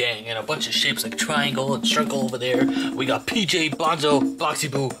Playtime gang and a bunch of shapes like triangle and circle over there. We got PJ, Bonzo, Boxy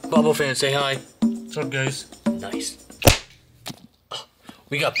Boo, Bubble Fan, say hi. What's up, guys? Nice.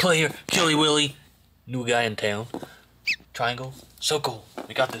 We got Player, Killy Willy, new guy in town. Triangle, so cool.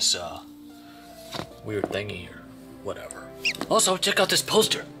 We got this weird thingy here. Whatever. Also, check out this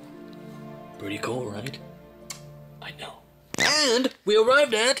poster. Pretty cool, right? I know. And we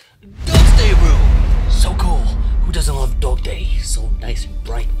arrived at DogDay room. So cool. Who doesn't love DogDay? So nice and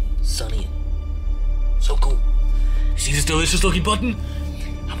bright, sunny, and so cool. See this delicious looking button?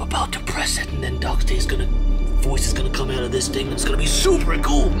 I'm about to press it, and then DogDay's voice is gonna come out of this thing, and it's gonna be super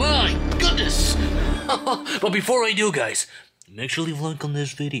cool. My goodness! But before I do, guys, make sure you leave a like on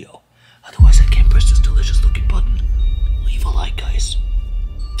this video. Otherwise, I can't press this delicious looking button. Leave a like, guys.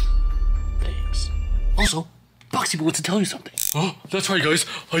 Thanks. Also, Boxy wants to tell you something. Oh, that's right, guys.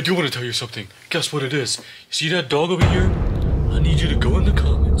 I do want to tell you something. Guess what it is? You see that dog over here? I need you to go in the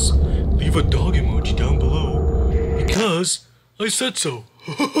comments, leave a dog emoji down below, because I said so.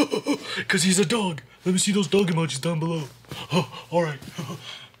 Because he's a dog. Let me see those dog emojis down below. Oh, all right.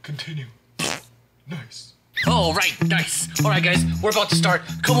 Continue. Nice. Oh, right, nice. All right, guys, we're about to start.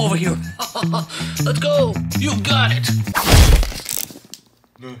 Come over here. Let's go. You got it.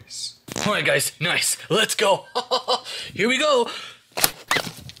 Nice. All right, guys, nice. Let's go. Here we go.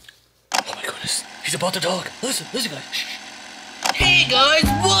 Oh my goodness, he's about to dog. Listen, guys. Shh. Hey guys,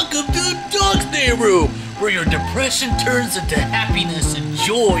 welcome to the DogDay room, where your depression turns into happiness and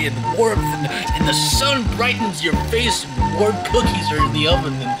joy and warmth, and the sun brightens your face, and warm cookies are in the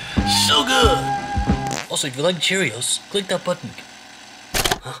oven, and so good. Also, if you like Cheerios, click that button.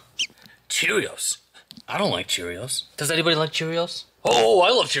 Huh? Cheerios? I don't like Cheerios. Does anybody like Cheerios? Oh, I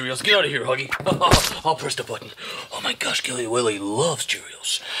love Cheerios. Get out of here, Huggy. I'll press the button. Oh my gosh, Killy Willy loves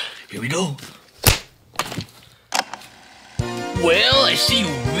Cheerios. Here we go. Well, I see you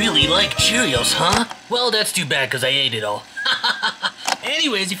really like Cheerios, huh? Well, that's too bad, because I ate it all.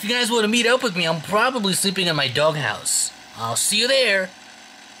 Anyways, if you guys want to meet up with me, I'm probably sleeping in my doghouse. I'll see you there.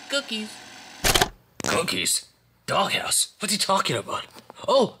 Cookies. Cookies? Doghouse? What's he talking about?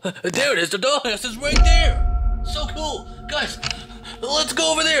 Oh, there it is. The doghouse is right there. So cool. Guys, let's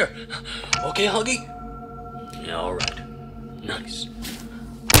go over there. Okay, Huggy? Yeah, all right. Nice.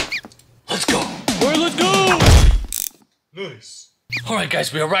 Let's go. All right, let's go. Nice. All right,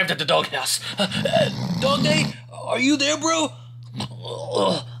 guys, we arrived at the doghouse. DogDay, are you there, bro?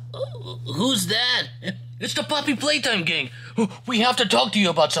 Who's that? It's the Puppy Playtime gang. We have to talk to you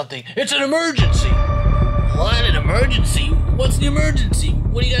about something. It's an emergency. What, an emergency? What's the emergency?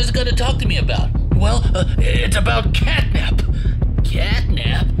 What do you guys got to talk to me about? Well, it's about CATNAP.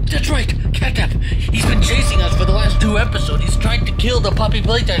 CATNAP? That's right, CATNAP. He's been chasing us for the last 2 episodes. He's trying to kill the Puppy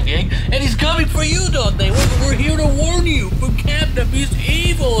Playtime gang, and he's coming for you, DogDay. We're here to warn you from CATNAP. He's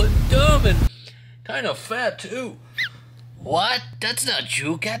evil and dumb and kind of fat, too. What? That's not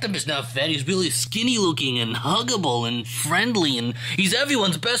true. CATNAP is not fat. He's really skinny looking and huggable and friendly, and he's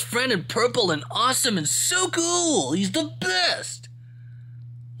everyone's best friend and purple and awesome and so cool. He's the best.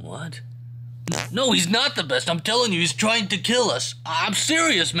 What? No, he's not the best. I'm telling you, he's trying to kill us. I'm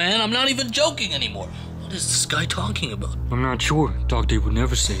serious, man. I'm not even joking anymore. What is this guy talking about? I'm not sure. DogDay would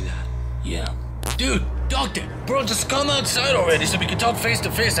never say that. Yeah. Dude, DogDay, bro, just come outside already so we can talk face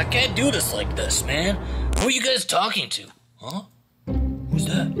to face. I can't do this like this, man. Who are you guys talking to? Huh? Who's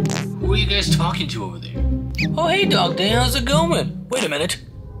that? Who are you guys talking to over there? Oh, hey, DogDay, how's it going? Wait a minute.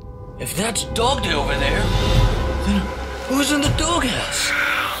 If that's DogDay over there, then who's in the doghouse?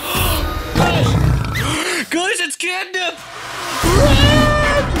 Guys, it's CATNAP!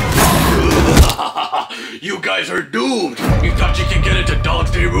 You guys are doomed! You thought you could get into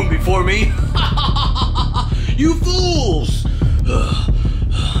DogDay's room before me? You fools!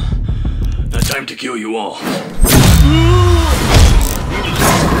 Now time to kill you all.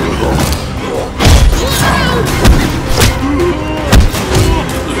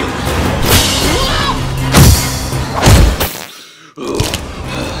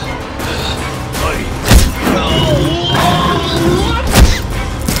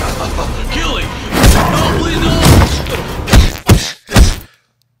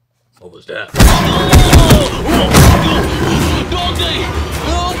 What was that? DogDay!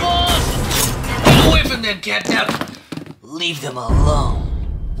 Help us! Get away from them, CATNAP! Leave them alone.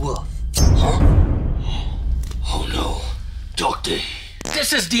 Woof. Huh? Oh no. DogDay.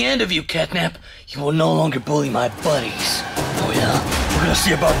 This is the end of you, CATNAP. You will no longer bully my buddies. Oh yeah? We're gonna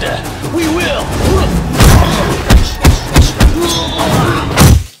see about that. We will!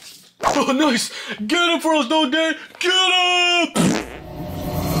 Oh, nice! Get him for us, DogDay! Get him!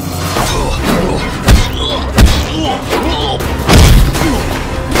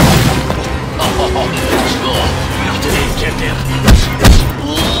 Not today, CATNAP.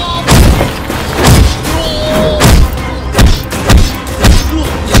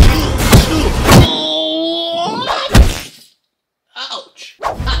 Ouch!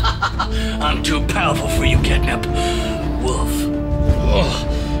 I'm too powerful for you, CATNAP. Wolf.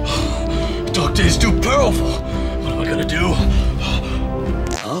 DogDay's too powerful. What am I gonna do?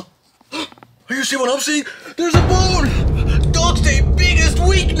 Huh? You see what I'm seeing? There's a bone! DogDay's biggest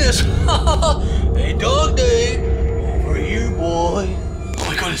weakness! Hey, DogDay! Over here, boy. Oh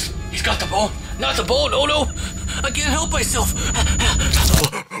my goodness, he's got the bone. Not the bone, oh no! I can't help myself.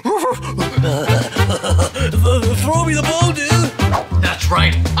 Throw me the bone, dude! That's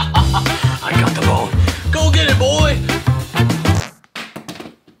right. I got the bone. Go get it, boy!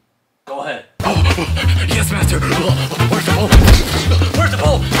 Go ahead. Yes, master! Where's the bone? Where's the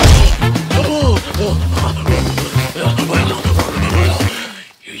bone?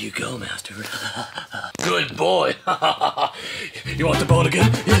 Here you go, master. Good boy! You want the bone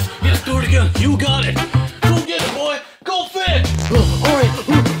again? Yes, do it again! You got it! Go get it, boy! Go fetch! Alright!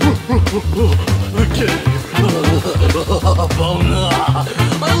 Bone.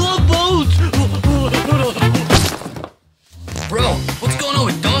 I love bones! Bro, what's going on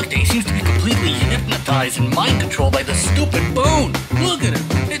with DogDay? He seems to be completely hypnotized and mind controlled by the stupid bone. Look at him.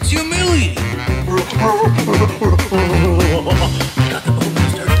 It's humiliating. Got the bone,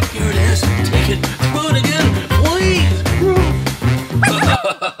 master. Here it is. Take it. Throw it again, please.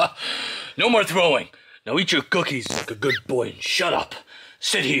 No more throwing. Now eat your cookies like a good boy and shut up.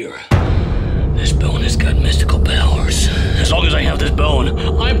 Sit here. This bone has got mystical powers. As long as I have this bone,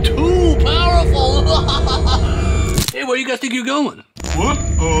 I'm too powerful. Hey, where do you guys think you're going? What?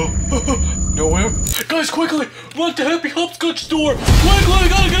 Nowhere. Guys, quickly! Run to Happy Hopscotch store! Quickly,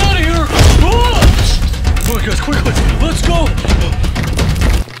 gotta get out of here! Come on, guys, quickly! Let's go!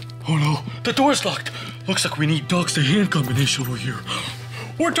 Oh no, the door's locked. Looks like we need DogDay hand combination over here.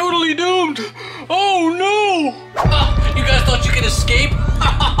 We're totally doomed! Oh no! You guys thought you could escape?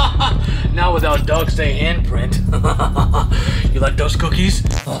 Not without DogDay handprint. You like those cookies?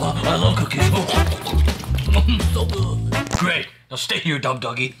 I love cookies. So good. Great. Now stay here, dumb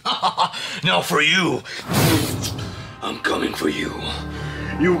doggy. Now for you. I'm coming for you.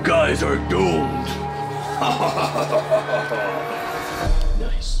 You guys are doomed.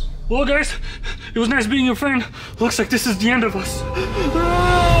 Nice. Well, guys, it was nice being your friend. Looks like this is the end of us.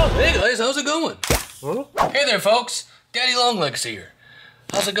 Hey guys, how's it going? Huh? Hey there, folks. Daddy Longlegs here.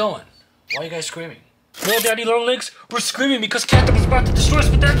 How's it going? Why are you guys screaming? Well, Daddy Longlegs, we're screaming because CATNAP is about to destroy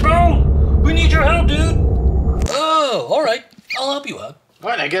us with that bone. We need your help, dude. Oh, all right. I'll help you out. All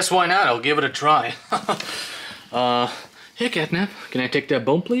right, I guess why not? I'll give it a try. Hey, CATNAP, can I take that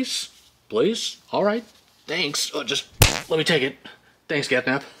bone, please? Please? All right. Thanks. Oh, just let me take it. Thanks,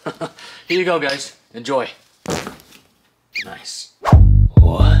 CATNAP. Here you go, guys. Enjoy. Nice.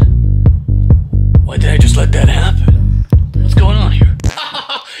 What? Why did I just let that happen? What's going on here?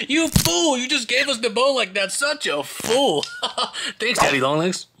 You fool! You just gave us the bone like that. Such a fool. Thanks, Daddy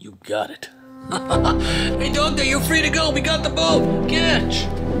Longlegs. You got it. Hey, DogDay, you're free to go. We got the bone. Catch.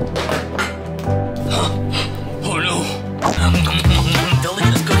 Oh, no.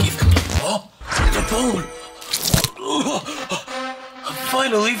 Delicious cookies. Oh, the bone. I'm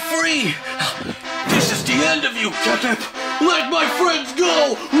finally free. This is the end of you, CATNAP. Let my friends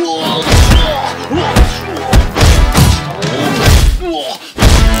go.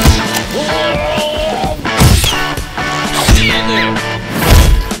 See you there.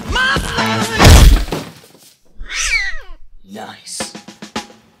 Nice.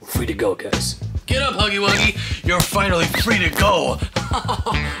 We're free to go, guys. Get up, Huggy Wuggy. You're finally free to go.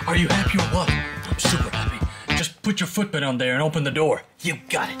 Are you happy or what? I'm super happy. Just put your footprint on there and open the door. You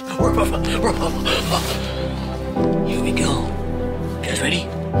got it. Here we go. Guys ready?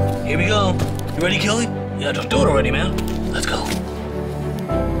 Here we go. You ready, Kelly? Yeah, just do it already, man. Let's go.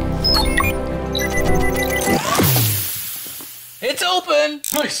 It's open!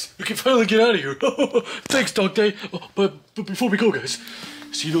 Nice! We can finally get out of here. Thanks, DogDay. But before we go, guys,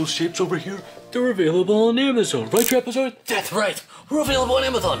 see those shapes over here? They're available on Amazon, right, Trapezoid? That's right. We're available on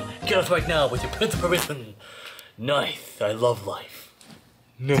Amazon. Get us right now with your printer permission. Nice. I love life.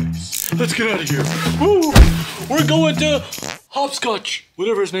 Nice. Let's get out of here. Woo! We're going to Hopscotch,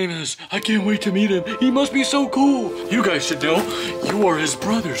 whatever his name is. I can't wait to meet him. He must be so cool. You guys should know. You are his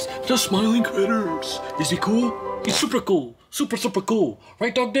brothers, the Smiling Critters. Is he cool? He's super cool. Super cool.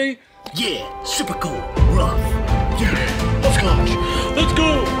 Right, DogDay? Yeah, super cool. Rough. Yeah. Hopscotch. Let's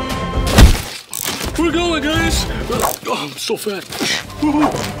go. We're going, guys. Oh, I'm so fat. Woo-hoo.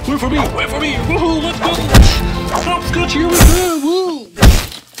 Wait for me. Wait for me. Woo-hoo. Let's go. Hopscotch, here we go. Woo.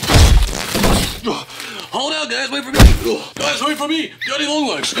 Hold out, guys. Wait for me. Guys, wait for me. Daddy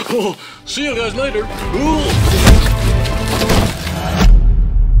Longlegs. Oh, see you guys later.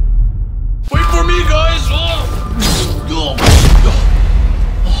 Wait for me, guys.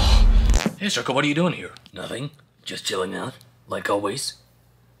 Hey, Circle, what are you doing here? Nothing. Just chilling out, like always.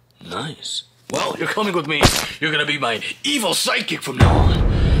 Nice. Well, you're coming with me. You're gonna be my evil sidekick from now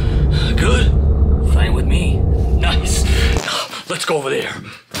on. Good. Fine with me. Nice. Let's go over there.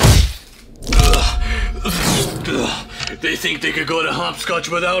 They think they could go to Hopscotch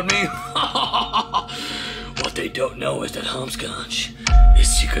without me? What they don't know is that Hopscotch is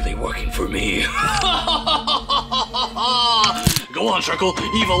secretly working for me. Go on, Circle.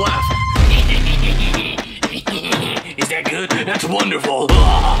 Evil laugh. Is that good? That's wonderful.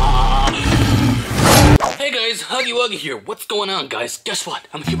 Hey guys, Huggy Wuggy here. What's going on, guys? Guess what?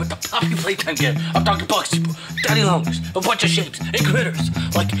 I'm here with the Poppy Playtime game. I'm talking Boxy, Daddy Longlegs, a bunch of shapes and critters.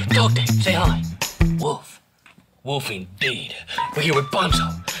 Like DogDay, say hi. Wolf. Wolf indeed. We're here with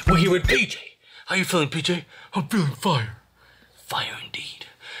Bonzo. We're here with PJ. How you feeling, PJ? I'm feeling fire. Fire indeed.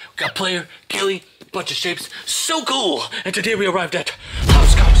 We got Player, Kelly, bunch of shapes. So cool! And today we arrived at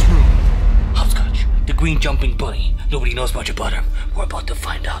Hopscotch's room. Hopscotch, the green jumping bunny. Nobody knows much about him. We're about to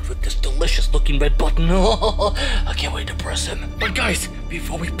find out with this delicious looking red button. I can't wait to press him. But guys,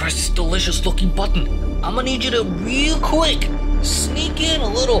 before we press this delicious looking button, I'm gonna need you to real quick sneak in a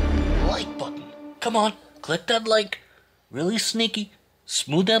little like button. Come on, click that like. Really sneaky.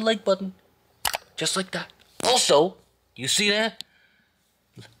 Smooth that like button. Just like that. Also, you see that?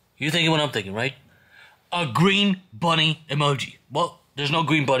 You're thinking what I'm thinking, right? A green bunny emoji. Well, there's no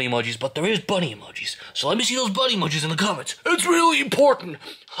green bunny emojis, but there is bunny emojis. So let me see those bunny emojis in the comments. It's really important.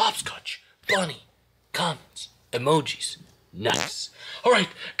 Hopscotch, bunny, comments, emojis. Nice. All right,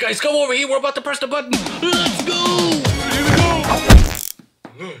 guys, come over here. We're about to press the button. Let's go. Here we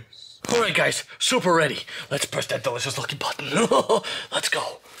go. Nice. All right, guys, super ready. Let's press that delicious looking button. Let's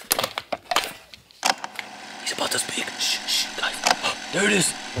go. He's about to speak. Shh, guys. There it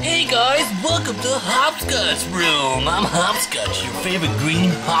is. Hey guys, welcome to Hopscotch's room. I'm Hopscotch, your favorite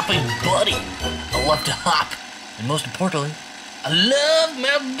green hopping buddy. I love to hop, and most importantly, I love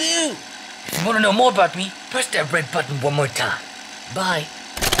Mountain Dew. If you want to know more about me, press that red button one more time. Bye.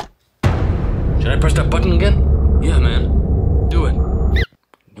 Should I press that button again? Yeah, man. Do it.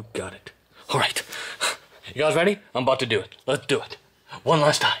 You got it. All right. You guys ready? I'm about to do it. Let's do it. One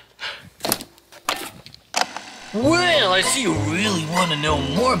last time. Well, I see you really want to know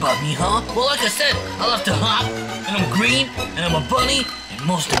more about me, huh? Well, like I said, I love to hop, and I'm green, and I'm a bunny, and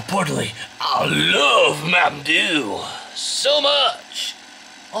most importantly, I love Mountain Dew so much.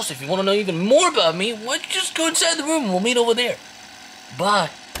 Also, if you want to know even more about me, why don't you just go inside the room and we'll meet over there. Bye.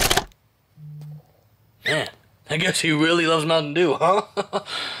 Man, I guess he really loves Mountain Dew, huh?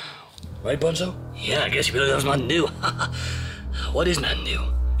 Right, Bunzo? Yeah, I guess he really loves Mountain Dew. What is Mountain Dew?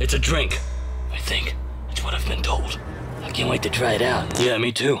 It's a drink, I think. That's what I've been told. I can't wait to try it out. Yeah,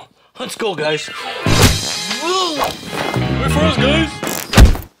 me too. Let's go, guys. Wait for us, guys.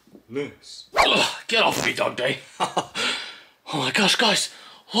 Nice. Get off of me, DogDay. Oh my gosh, guys.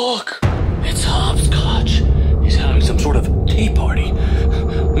 Look. It's Hopscotch. He's having some sort of tea party.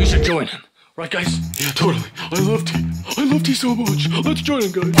 We should join him. Right, guys? Yeah, totally. I love tea. I love tea so much. Let's join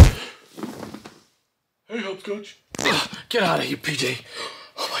him, guys. Hey, Hopscotch. Get out of here, PJ.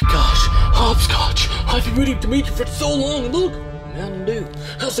 Oh my gosh, Hopscotch. I've been waiting to meet you for so long. Look, Mountain Dew.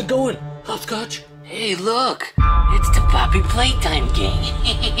 How's it going, Hopscotch? Hey, look. It's the Poppy Playtime gang.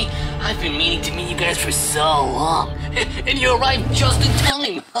 I've been meaning to meet you guys for so long. And you arrived just in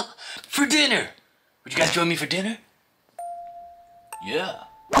time. For dinner. Would you guys join me for dinner? Yeah.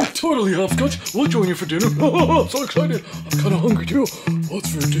 Totally, Hopscotch. We'll join you for dinner. I'm so excited. I'm kind of hungry, too. What's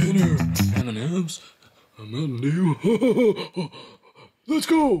for dinner? M&M's? A Mountain Dew? Let's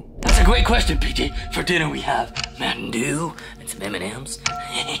go. That's a great question, PJ. For dinner we have Mountain Dew and some M&M's.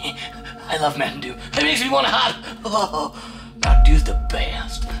 I love Mountain Dew. It makes me want to hop. Oh, Mountain Dew's the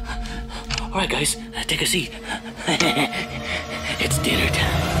best. All right, guys, take a seat. It's dinner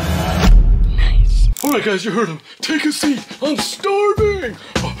time. Nice. All right, guys, you heard him. Take a seat. I'm starving.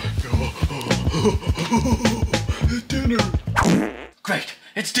 Dinner. Great.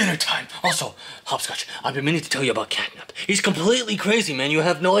 It's dinner time. Also, Hopscotch, I've been meaning to tell you about CATNAP. He's completely crazy, man. You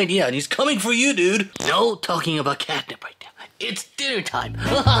have no idea. And he's coming for you, dude. No talking about CATNAP right now. It's dinner time.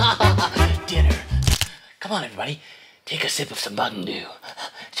 Dinner. Come on, everybody. Take a sip of some Mountain Dew.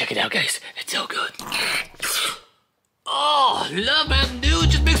 Check it out, guys. It's so good. Oh, love Mountain Dew. It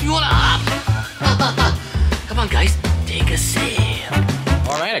just makes me want to hop. Come on, guys. Take a sip.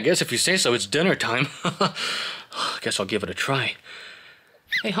 All right, I guess if you say so, it's dinner time. I guess I'll give it a try.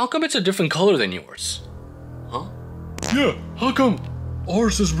 Hey, how come it's a different color than yours? Huh? Yeah, how come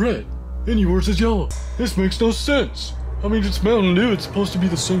ours is red and yours is yellow? This makes no sense. I mean, it's Mountain Dew. It's supposed to be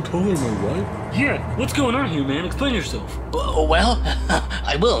the same color, am I right? Yeah, what's going on here, man? Explain yourself. Well,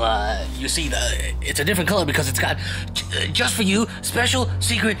 I will. You see, it's a different color because it's got, just for you, special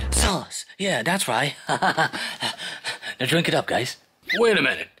secret sauce. Yeah, that's right. Now drink it up, guys. Wait a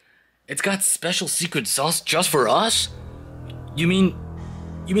minute. It's got special secret sauce just for us? You mean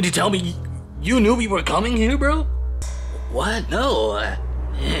to tell me you knew we were coming here, bro? What? No,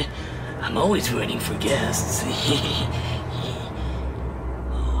 I'm always waiting for guests.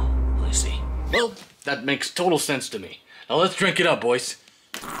 Oh, I see. Well, that makes total sense to me. Now let's drink it up, boys.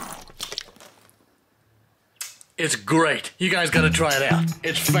 It's great. You guys gotta try it out.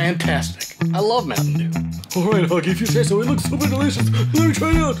 It's fantastic. I love Mountain Dew. All right, Huggy, if you say so. It looks super delicious. Let me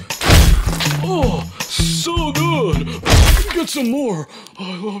try it out. Oh, so good. Get some more. Oh,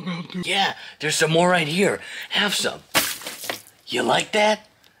 I love Mountain Dew. Yeah, there's some more right here. Have some. You like that?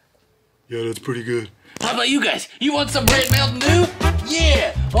 Yeah, that's pretty good. How about you guys? You want some red Mountain Dew?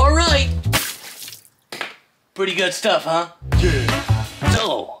 Yeah, all right. Pretty good stuff, huh? Yeah.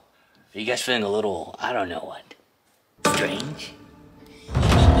 So, are you guys feeling a little, I don't know what, strange?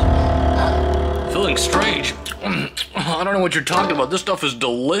 Feeling strange? I don't know what you're talking about. This stuff is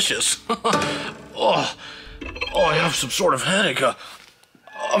delicious. Oh, I have some sort of headache.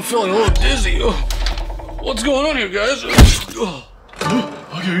 I'm feeling a little dizzy. What's going on here, guys?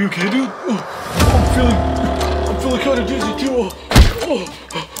 Huggy, are you okay, dude? I'm feeling kind of dizzy too.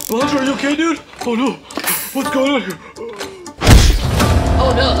 Bonzo, are you okay, dude? Oh no, what's going on here?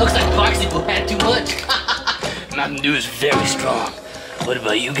 Oh no, it looks like Foxy will had too much. Mountain Dew is very strong. What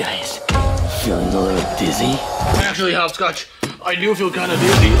about you guys? Feeling a little dizzy? Actually, Hopscotch, I do feel kind of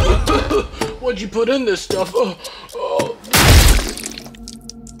dizzy. What'd you put in this stuff?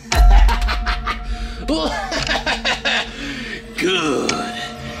 Good.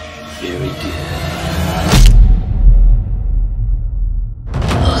 Very good.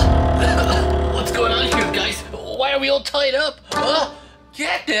 What's going on here, guys? Why are we all tied up?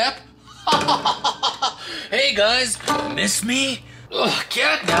 CATNAP? Hey, guys. Miss me?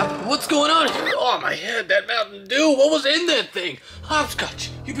 CATNAP? What's going on here? Oh, my head. That Mountain Dew. What was in that thing? Hopscotch,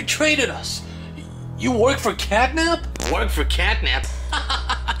 you betrayed us. You work for CATNAP? Work for CATNAP?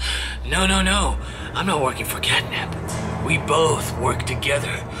 No. I'm not working for CATNAP. We both work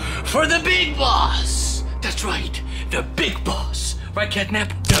together for the big boss. That's That's right, the big boss. Right,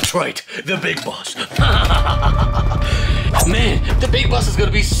 CATNAP? That's right, the big boss. Man, the big boss is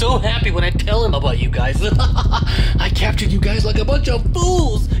gonna be so happy when I tell him about you guys. I captured you guys like a bunch of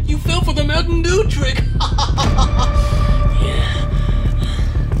fools. You fell for the Mountain Dew trick. Yeah.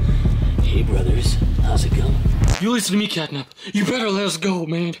 Hey, brothers, how's it going? You listen to me, CATNAP. You better let us go,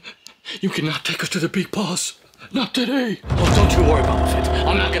 man. You cannot take us to the big boss. Not today. Oh, don't you worry about it.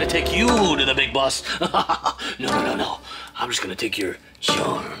 I'm not gonna take you to the big boss. No. I'm just gonna take your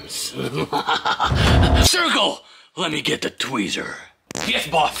charms. Circle! Let me get the tweezer. Yes,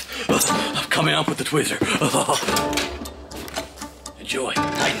 boss. I'm coming up with the tweezer. Enjoy.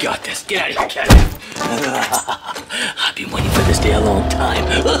 I got this. Get out of here, CATNAP. I've been waiting for this day a long time.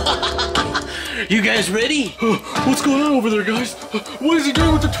 You guys ready? What's going on over there, guys? What is he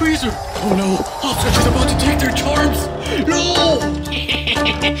doing with the tweezer? Oh no, Hopscotch is about to take their charms. No!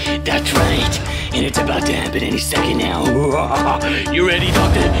 That's right. And it's about to happen any second now. You ready,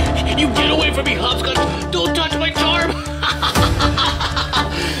 Doctor? You get away from me, Hopscotch. Don't touch my charm.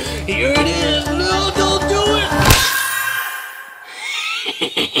 Here it is. No, don't do it.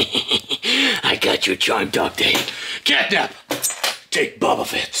 I got your charm, DogDay. CATNAP, take Boba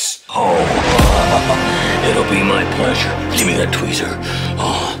Fett's. Oh, it'll be my pleasure. Give me that tweezer.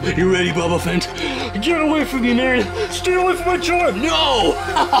 Oh, you ready, Boba Fett? Get away from me, man. Stay away from my charm. No!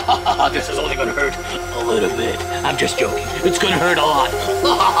 This is only gonna hurt a little bit. I'm just joking. It's gonna hurt a lot.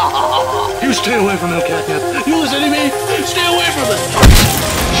 You stay away from him, CATNAP. You listen to me? Stay away from it.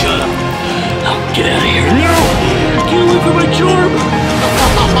 Shut up. Now get out of here. No! Get away from my charm.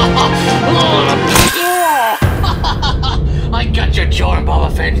 I got your charm, Boba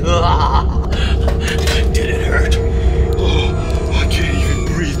Fett. Did it hurt? Oh, I can't even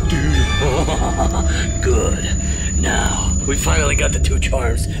breathe, dude. Good. Now, we finally got the 2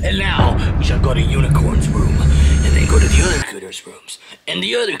 charms, and now we shall go to Unicorn's room, and then go to the other critters' rooms, and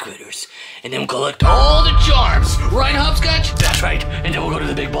the other critters, and then we'll collect all the charms. Right, Hopscotch? That's right. And then we'll go to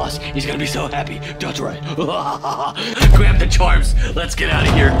the big boss. He's gonna be so happy. That's right. Grab the charms. Let's get out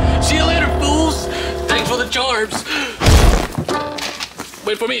of here. See you later, fools. Thanks for the charms.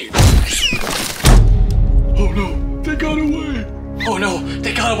 Wait for me. Oh no, they got away. Oh no,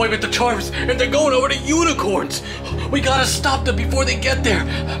 they got away with the charms, and they're going over to Unicorns. We gotta stop them before they get there.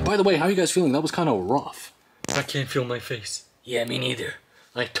 By the way, how are you guys feeling? That was kind of rough. I can't feel my face. Yeah, me neither.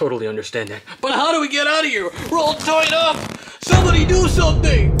 I totally understand that. But how do we get out of here? We're all tied up. Somebody do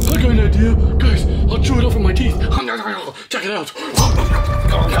something. I got an idea. Guys, I'll chew it off with my teeth. Check it out.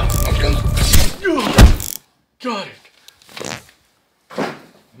 Got it.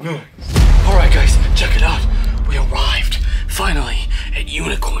 Nice. Alright guys, check it out. We arrived, finally, at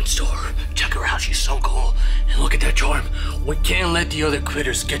Unicorn Store. Check her out, she's so cool. And look at that charm. We can't let the other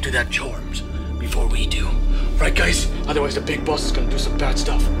critters get to that charms before we do. Right guys? Otherwise the big boss is gonna do some bad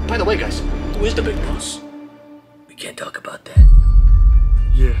stuff. By the way guys, who is the big boss? We can't talk about that.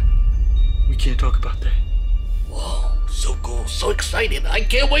 Yeah, we can't talk about that. Whoa, so cool, so excited. I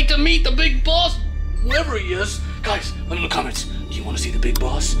can't wait to meet the big boss, whoever he is. Guys, let me know in the comments. Do you want to see the big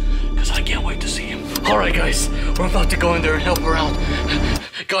boss? Because I can't wait to see him. Alright guys, we're about to go in there and help her out.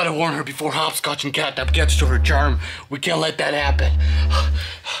 Gotta warn her before Hopscotch and CATNAP gets to her charm. We can't let that happen.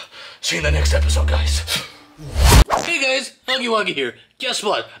 See you in the next episode, guys. Hey guys, HUGGY here. Guess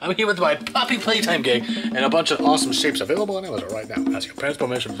what? I'm here with my Poppy Playtime gang and a bunch of awesome shapes available on Amazon right now. Ask your parents'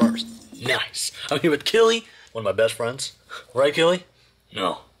 permission first. Nice. I'm here with Killy, one of my best friends. Right, Killy?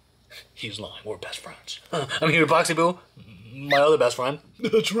 No. He's lying. We're best friends. I'm here with Boxy Boo, my other best friend.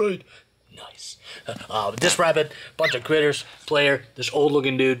 That's right. Nice. This rabbit, bunch of critters, player, this old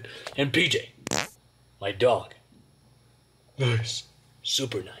looking dude, and PJ, my dog. Nice.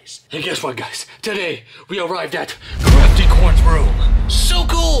 Super nice. And guess what, guys? Today, we arrived at Crafty Corn's room. So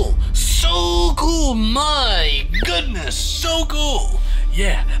cool! So cool! My goodness, so cool!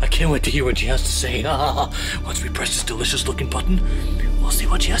 Yeah, I can't wait to hear what she has to say. Once we press this delicious looking button, we'll see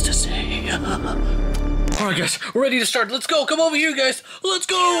what she has to say. Alright guys, we're ready to start. Let's go. Come over here, guys. Let's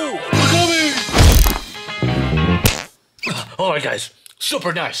go. We're coming. Alright guys,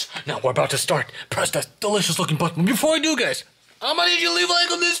 super nice. Now we're about to start. Press that delicious looking button. Before I do, guys, I'm gonna need you to leave a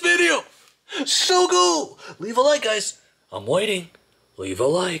like on this video. So cool. Leave a like, guys. I'm waiting. Leave a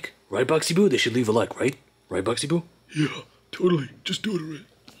like. Right, Boxy Boo? They should leave a like, right? Right, Boxy Boo? Yeah, totally. Just do it already.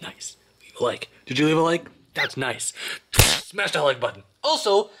 Nice. Leave a like. Did you leave a like? That's nice. Smash that like button.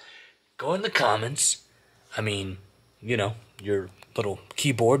 Also, go in the comments. I mean, you know, your little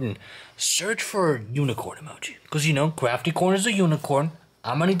keyboard and search for unicorn emoji. Because, you know, Crafty Corn is a unicorn.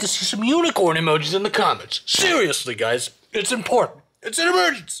 I'm gonna need to see some unicorn emojis in the comments. Seriously, guys. It's important. It's an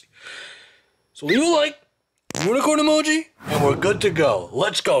emergency. So leave a like, unicorn emoji, and we're good to go.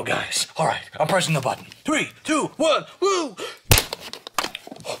 Let's go, guys. All right, I'm pressing the button. 3, 2, 1, woo!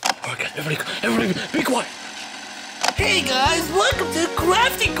 All right, everybody, be quiet. Hey guys, welcome to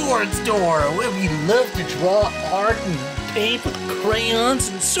Crafty Corn Store, where we love to draw art and paint with crayons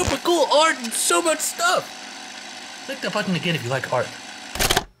and super cool art and so much stuff. Click the button again if you like art.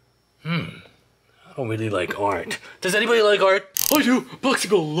 I don't really like art. Does anybody like art? I do.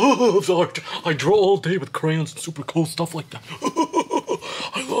 Plexico loves art. I draw all day with crayons and super cool stuff like that.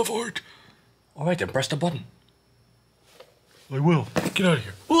 I love art. All right, then press the button. I will. Get out of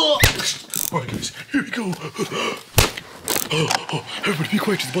here. All right, guys. Here we go. Everybody be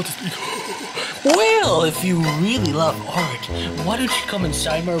quiet. She's about to speak. Well, if you really love art, why don't you come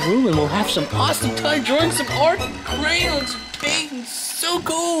inside my room and we'll have some awesome time drawing some art and crayons and paint. So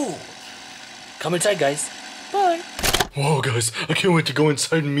cool. Come inside, guys. Bye. Whoa, guys. I can't wait to go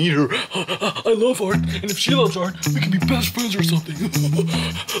inside and meet her. I love art, and if she loves art, we can be best friends or something.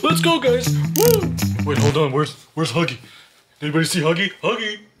 Let's go, guys. Woo! Wait, hold on. Where's Huggy? Anybody see Huggy?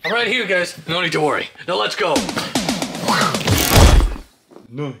 Huggy! I'm right here, guys. No need to worry. Now let's go.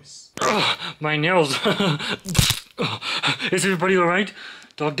 Nice. My nails. Is everybody alright?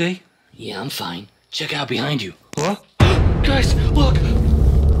 Dog day? Yeah, I'm fine. Check out behind you. What? Guys, look!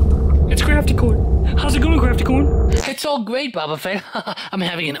 It's Crafty Corn. How's it going, Crafty Corn? It's all great, Boba Fett. I'm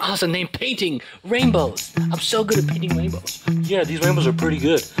having an awesome day painting rainbows. I'm so good at painting rainbows. Yeah, these rainbows are pretty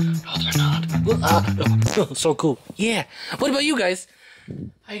good. No, they're not. So cool. Yeah. What about you guys?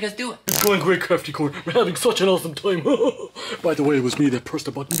 How you guys doing? It's going great, Crafty Corn. We're having such an awesome time. By the way, it was me that pressed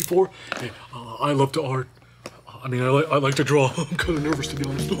the button before. Hey, I love to art. I mean, I like to draw. I'm kind of nervous, to be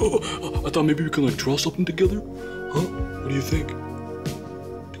honest. I thought maybe we could like draw something together. Huh? What do you think?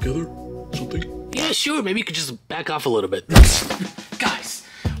 Together? Something? Yeah, sure. Maybe you could just back off a little bit. Guys,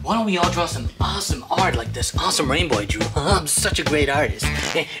 why don't we all draw some awesome art like this awesome rainbow I drew? I'm such a great artist.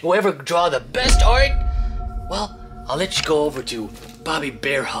 And whoever draw the best art, well, I'll let you go over to Bobby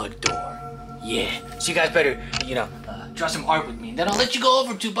Bear Hug door. Yeah. So you guys better, draw some art with me. And then I'll let you go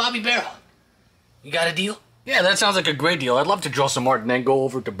over to Bobby Bear Hug. You got a deal? Yeah, that sounds like a great deal. I'd love to draw some art and then go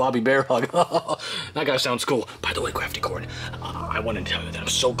over to Bobby Bear Hug. That guy sounds cool. By the way, Crafty Corn, I wanted to tell you that I'm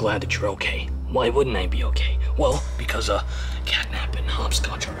so glad that you're okay. Why wouldn't I be okay? Well, because CATNAP and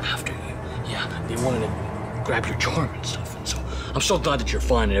Hopscotch are after you. Yeah, they wanted to grab your charm and stuff. And so I'm so glad that you're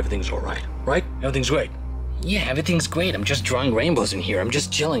fine and everything's all right. Right? Everything's great. Yeah, everything's great. I'm just drawing rainbows in here. I'm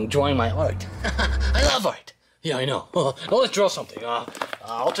just chilling, drawing my art. I love art. Yeah, I know. Well, let's draw something.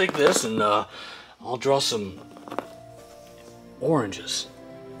 I'll take this and I'll draw some oranges.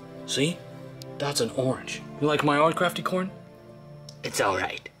 See? That's an orange. You like my art, Crafty Corn? It's all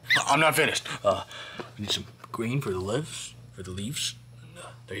right. I'm not finished. We need some green for the leaves. And,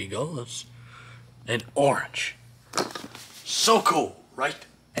 there you go. That's an orange. So cool, right?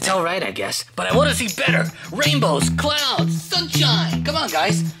 It's all right, I guess. But I want to see better. Rainbows, clouds, sunshine. Come on,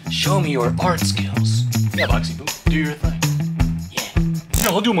 guys. Show me your art skills. Yeah, Boxy Boo. Do your thing. Yeah,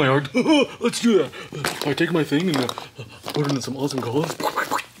 I'll do my art. Let's do that. I take my thing and put it in some awesome colors.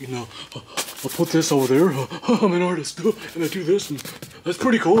 I'll put this over there. I'm an artist. And I do this, and that's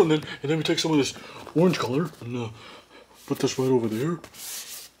pretty cool. And then we take some of this orange color and put this right over there.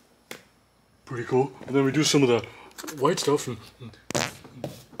 Pretty cool. And then we do some of that white stuff. And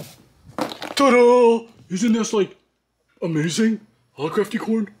ta-da! Isn't this like amazing? Huh, Crafty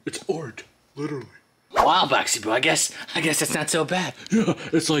Corn? It's art, literally. Wow, Boxy Boo, I guess it's not so bad. Yeah,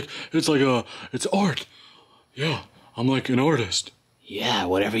 it's art. Yeah, I'm like an artist. Yeah,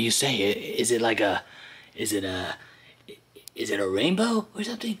 whatever you say. Is it a rainbow or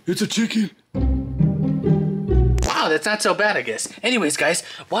something? It's a chicken. Wow, that's not so bad, I guess. Anyways, guys,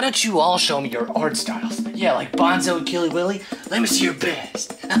 why don't you all show me your art styles? Yeah, like Bonzo and Killy Willy. Let me see your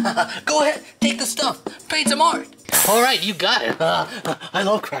best. Go ahead, take the stuff, paint some art. All right, you got it. I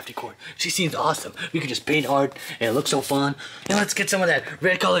love Crafty Corn. She seems awesome. We could just paint art, and it looks so fun. And let's get some of that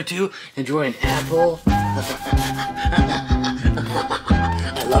red color too, and draw an apple. I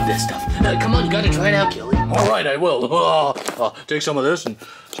love this stuff. Come on, you gotta try it out, Killy. All right, I will. Take some of this and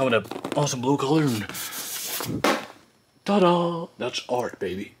some of the awesome blue color and ta-da! That's art,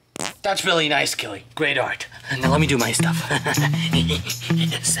 baby. That's really nice, Killy. Great art. Now let me do my stuff.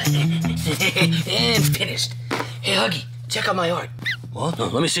 And finished. Hey, Huggy, check out my art. What?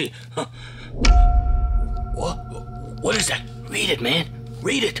 Let me see. What is that? Read it, man.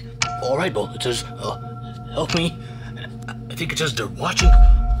 Read it. All right, well, it says, help me. I think it says they're watching.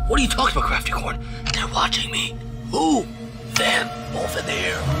 What are you talking about, Crafty Corn? They're watching me. Who? Them over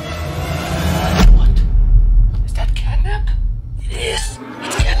there. What? Is that CATNAP? It is.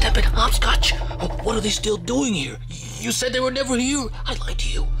 It's CATNAP and Hopscotch. What are they still doing here? You said they were never here. I lied to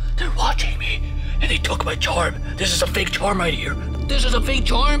you. They're watching me. And they took my charm. This is a fake charm right here. This is a fake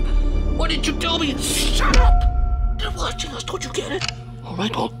charm? Why didn't you tell me? Shut up! They're watching us. Don't you get it? All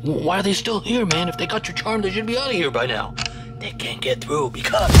right, well, why are they still here, man? If they got your charm, they should be out of here by now. They can't get through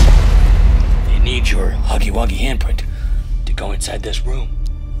because they need your Huggy Wuggy handprint to go inside this room.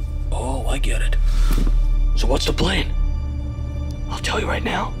 Oh, I get it. So what's the plan? I'll tell you right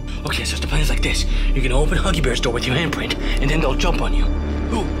now. Okay, so the plan is like this. You're gonna open Huggy Bear's door with your handprint, and then they'll jump on you.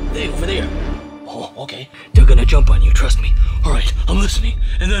 Ooh, they over there. Oh, okay. They're gonna jump on you, trust me. All right, I'm listening.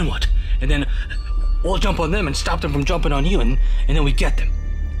 And then what? And then we'll jump on them and stop them from jumping on you, and then we get them.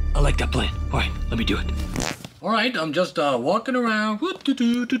 I like that plan. All right, let me do it. All right, I'm just walking around. Hey,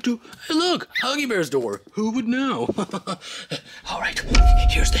 look, Huggy Bear's door. Who would know? All right,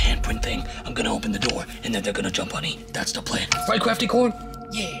 here's the handprint thing. I'm gonna open the door, and then they're gonna jump on me. That's the plan. Right, Crafty Corn?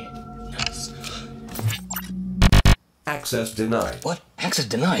 Yeah, nice. Access denied. What? Access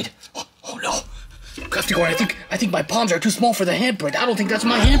denied? Oh no. Crafty Corn, I think my palms are too small for the handprint. I don't think that's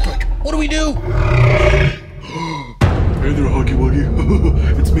my handprint. What do we do? Hey there, Huggy Wuggy.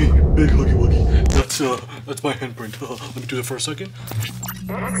 It's me, Big Huggy Wuggy. That's my handprint. Let me do that for a second.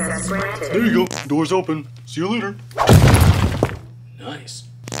 There you go. Door's open. See you later. Nice.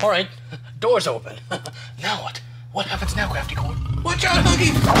 All right, door's open. Now what? What happens now, Crafty Corn? Watch out,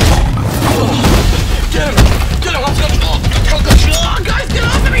 Huggy! Get him! Get him! Oh, guys, get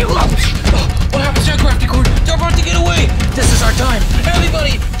off of me! What happens here, Crafty Corn? They're about to get away! This is our time!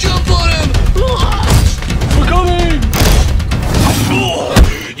 Everybody, jump on him! We're coming!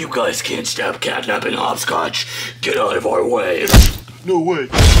 You guys can't stop CATNAP and hopscotch. Get out of our way. No way.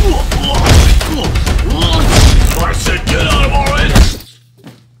 I said get out of our way!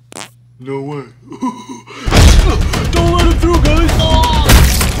 No way. Don't let him through, guys!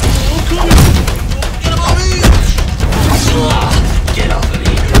 Get off me! Get off of me!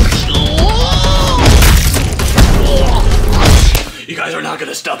 You guys are not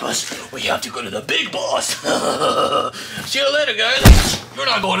gonna stop us. We have to go to the big boss. See you later, guys. You're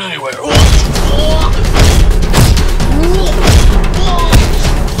not going anywhere.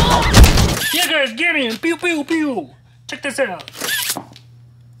 Yeah, guys, get in! Pew, pew, pew! Check this out.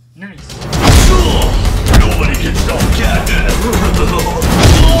 Nice. Nobody can stop CATNAP.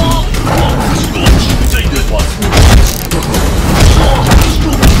 Take this one.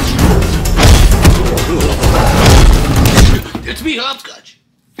 It's me, Hopscotch.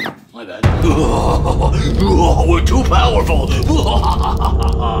 My bad. We're too powerful.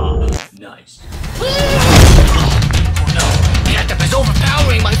 Nice. Oh no, CATNAP is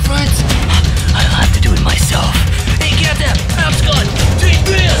overpowering, my friends. I'll have to do it myself. Hey, CATNAP, Hopscotch, take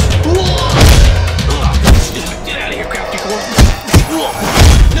this. Get out of here, Crafty Corn.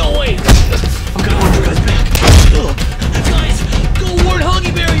 No way. I'm gonna want you guys back. Guys, go warn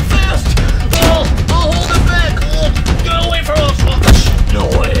Huggy Berry fast. I'll hold him back. Get away from us. No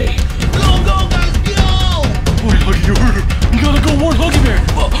way. Go, guys, go. Wait, Huggy, you heard her. You gotta go warn Huggy Bear.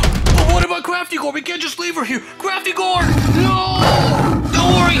 But what about Crafty Corn? We can't just leave her here. Crafty Corn, no.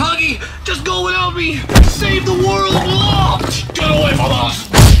 Don't worry, Huggy. Just go without me. Save the world. Get away from us.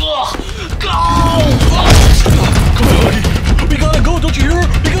 Go. Come on, Huggy. We gotta go, don't you hear her?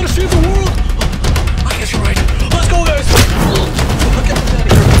 We gotta save the world. I guess you're right. Let's go, guys. Get us out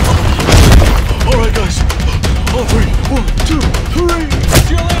of here. All right, guys. All three. 1, 2, 3.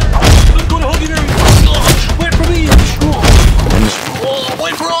 See you later. Let's go to Huggy Berry. Wait for me.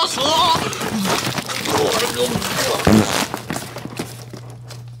 Wait for us.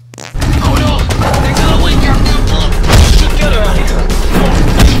 Oh no. They're gonna wake your Get her out of here.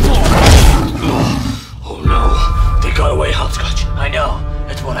 Oh no. They got away, Hopscotch. I know.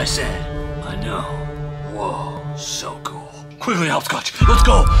 That's what I said. I know. Whoa. So cool. Quickly, Hopscotch. Let's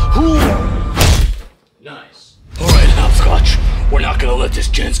go. Nice. Alright, Hopscotch. We're not gonna let this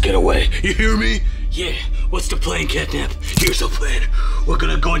gents get away. You hear me? Yeah. What's the plan, CATNAP? Here's the plan. We're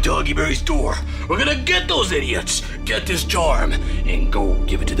gonna go into Huggy Berry's door. We're gonna get those idiots. Get this charm. And go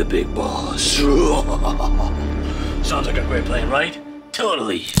give it to the big boss. Sounds like a great plan, right?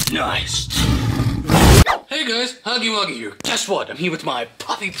 Totally. Nice. Hey guys, Huggy Wuggy here. Guess what? I'm here with my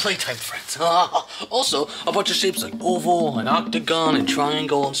puppy Playtime friends. Also, a bunch of shapes like oval, and octagon, and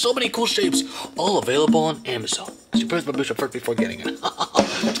triangle, and so many cool shapes, all available on Amazon. Surprise my bishop first before getting it.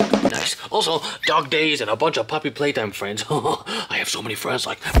 Nice. Also, DogDays and a bunch of puppy Playtime friends. I have so many friends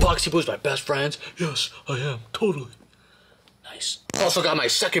like Boxy Boo's my best friends. Yes, I am. Totally. Nice. Also got my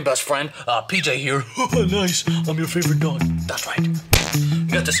second best friend, PJ here. Nice. I'm your favorite dog. That's right.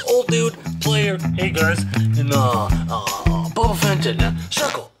 We got this old dude, Player, hey guys, and Boba Fett and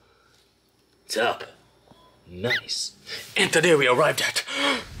Circle. What's up? Nice. And today we arrived at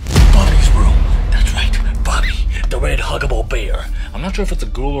Bobby's room. That's right, Bobby, the red huggable bear. I'm not sure if it's a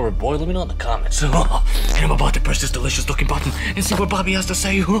girl or a boy. Let me know in the comments. And I'm about to press this delicious looking button and see what Bobby has to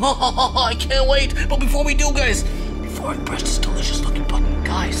say. I can't wait. But before we do, guys, before I press this delicious looking button,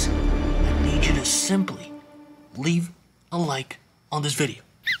 guys, I need you to simply leave a like on this video.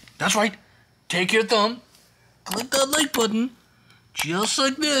 That's right. Take your thumb, click that like button, just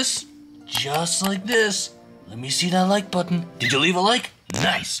like this. Just like this. Let me see that like button. Did you leave a like?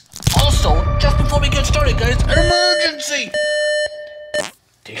 Nice. Also, just before we get started, guys, emergency!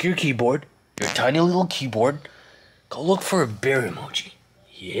 Take your keyboard, your tiny little keyboard, go look for a bear emoji.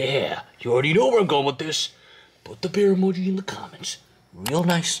 Yeah, you already know where I'm going with this. Put the bear emoji in the comments. Real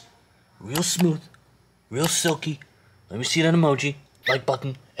nice, real smooth, real silky. Let me see that emoji, like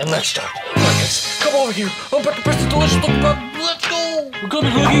button, and let's start. Alright guys, come over here. I'm about to press the delicious looking button. Let's go! We're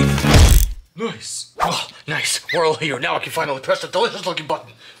coming, Huggy. Nice. Oh, nice. We're all here. Now I can finally press the delicious looking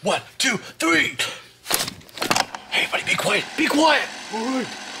button. 1, 2, 3. Hey, buddy, be quiet. Be quiet. All right.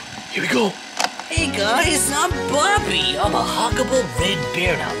 Here we go. Hey, guys. I'm Bobby. I'm a huggable red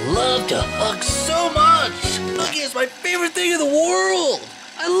bear, and I love to hug so much. Huggy is my favorite thing in the world.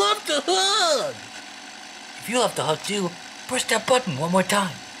 I love to hug. If you love to hug, too, press that button one more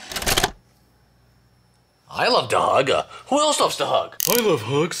time. I love to hug. Who else loves to hug? I love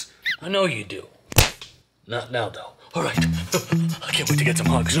hugs. I know you do. Not now, though. All right. I can't wait to get some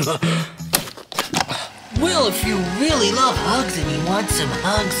hugs. Well, if you really love hugs and you want some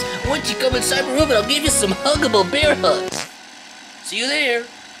hugs, why don't you come inside my room and I'll give you some huggable bear hugs. See you there.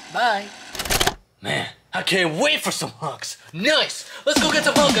 Bye. Man, I can't wait for some hugs. Nice. Let's go get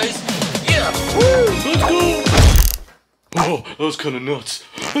some hugs, guys. Yeah. Woo, let's go. Oh, that was kind of nuts.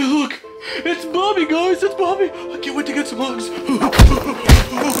 Hey, look. It's Bobby, guys. It's Bobby. I can't wait to get some hugs.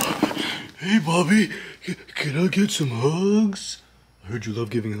 Hey, Bobby. Can I get some hugs? I heard you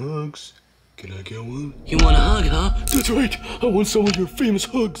love giving hugs. Can I get one? You want a hug, huh? That's right. I want some of your famous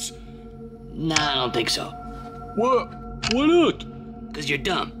hugs. Nah, I don't think so. What? Why not? Because you're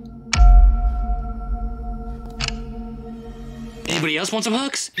dumb. Anybody else want some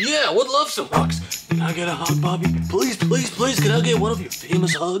hugs? Yeah, would love some hugs. Can I get a hug, Bobby? Please, please, please, can I get one of your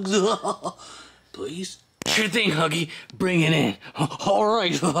famous hugs? Please? Sure thing, Huggy. Bring it in. All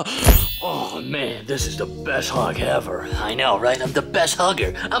right. Oh, man, this is the best hug ever. I know, right? I'm the best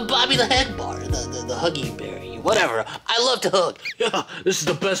hugger. I'm Bobby the Head Bar, the Huggy Bear. Whatever. I love to hug. Yeah, this is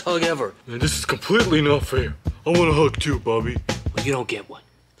the best hug ever. Man, this is completely not fair. I want a hug too, Bobby. Well, you don't get one.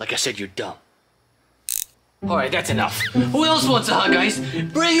 Like I said, you're dumb. All right, that's enough. Who else wants a hug, guys?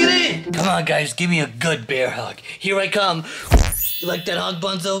 Bring it in! Come on, guys, give me a good bear hug. Here I come. You like that hug,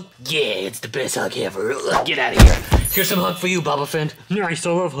 Bunzo? Yeah, it's the best hug ever. Get out of here. Here's some hug for you, Baba Friend. Nice, I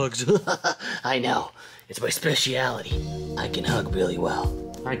love hugs. I know. It's my speciality. I can hug really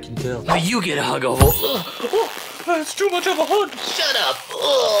well. I can tell. Now you get a hug, Ovo. That's too much of a hug. Shut up.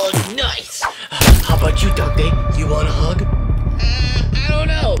 Oh, nice. How about you, DogDay? You want a hug? I don't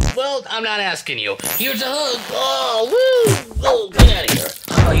know. Well, I'm not asking you. Here's a hug. Oh, woo. Oh, get out of here.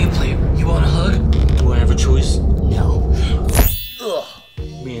 How about you, player? You want a hug? Do I have a choice? No. Ugh.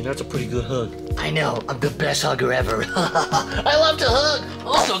 Man, that's a pretty good hug. I know. I'm the best hugger ever. I love to hug.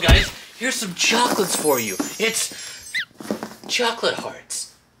 Also, guys, here's some chocolates for you. It's chocolate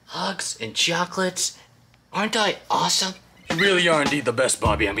hearts. Hugs and chocolates. Aren't I awesome? You really are indeed the best,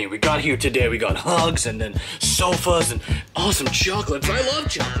 Bobby. I mean, we got here today. We got hugs and then sofas and awesome chocolates. I love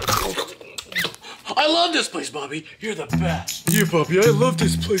chocolate. I love this place, Bobby. You're the best. Yeah, Bobby, I love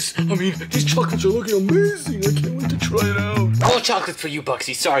this place. I mean, these chocolates are looking amazing. I can't wait to try it out. No chocolates for you,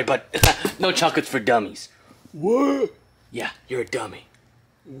 Bugsy. Sorry, but no chocolates for dummies. What? Yeah, you're a dummy.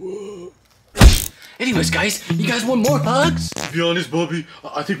 What? Anyways, guys, you guys want more hugs? To be honest, Bobby,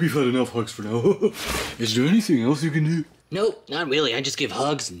 I think we've had enough hugs for now. Is there anything else you can do? Nope, not really. I just give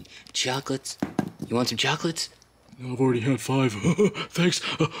hugs and chocolates. You want some chocolates? No, I've already had 5. Thanks.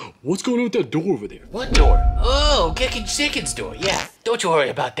 What's going on with that door over there? What door? Oh, Kickin' Chicken's door. Yeah, don't you worry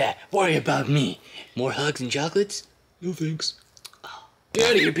about that. Worry about me. More hugs and chocolates? No thanks. Get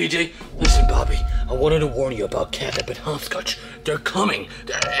out of here, PJ. Listen, Bobby, I wanted to warn you about CATNAP and Hopscotch. They're coming,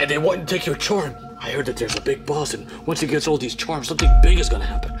 and they want to take your charm. I heard that there's a big boss, and once he gets all these charms, something big is gonna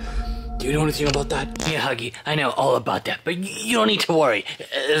happen. Do you know anything about that? Yeah, Huggy, I know all about that, but you don't need to worry.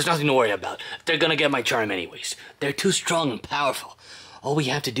 There's nothing to worry about. They're gonna get my charm anyways. They're too strong and powerful. All we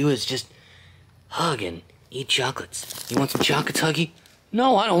have to do is just hug and eat chocolates. You want some chocolates, Huggy?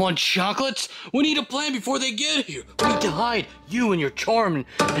 No, I don't want chocolates. We need a plan before they get here. We need to hide you and your charm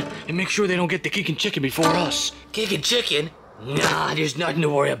and make sure they don't get the Kickin' Chicken before us. Kickin' Chicken? Nah, there's nothing to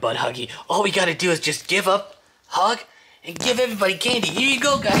worry about, Huggy. All we gotta do is just give up, hug, and give everybody candy. Here you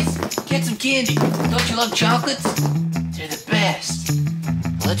go, guys. Get some candy. Don't you love chocolates? They're the best.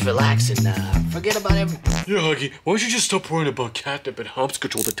 Let's relax and forget about everything. Yeah, Huggy, why don't you just stop worrying about catnip and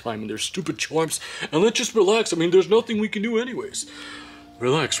hopscotch all the time and their stupid charms, and let's just relax. I mean, there's nothing we can do anyways.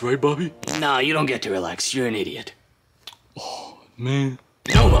 Relax, right, Bobby? Nah, you don't get to relax. You're an idiot. Oh, man.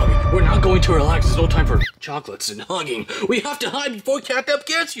 No, Bobby, we're not going to relax. There's no time for chocolates and hugging. We have to hide before Catnap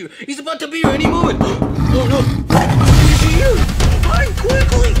gets here. He's about to be here any moment. Oh, no. He's here. Hide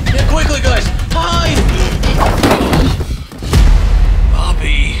quickly. Yeah, quickly, guys. Hide.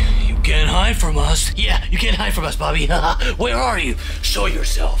 Bobby, you can't hide from us. Yeah, you can't hide from us, Bobby. Where are you? Show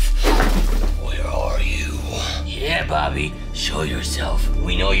yourself. Where are you? Yeah, Bobby, show yourself.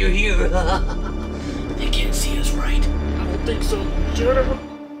 We know you're here. They can't see us, right? I don't think so. Shut up.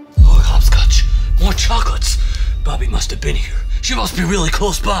 Oh, hopscotch. More chocolates. Bobby must have been here. She must be really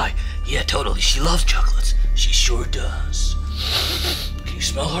close by. Yeah, totally. She loves chocolates. She sure does. Can you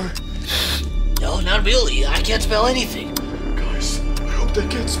smell her? No, not really. I can't smell anything. Guys, I hope they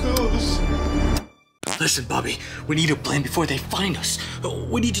can't smell us. Listen, Bobby. We need a plan before they find us.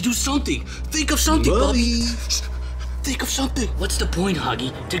 We need to do something. Think of something, Bobby. Think of something. What's the point,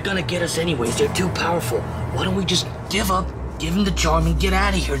 Huggy? They're gonna get us anyways. They're too powerful. Why don't we just give up, give them the charm, and get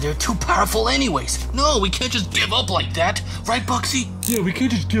out of here? They're too powerful anyways. No, we can't just give up like that. Right, Bugsy? Yeah, we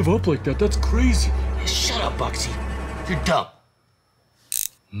can't just give up like that. That's crazy. Hey, shut up, Bugsy. You're dumb.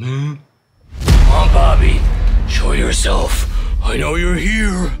 Man. Come on, Bobby. Show yourself. I know you're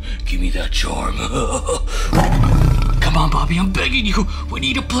here. Give me that charm. Come on, Bobby. I'm begging you. We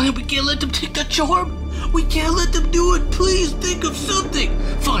need a plan. We can't let them take that charm. We can't let them do it. Please think of something.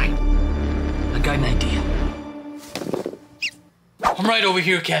 Fine. I got an idea. I'm right over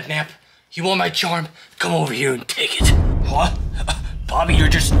here, Catnap. You want my charm? Come over here and take it. What? Bobby, you're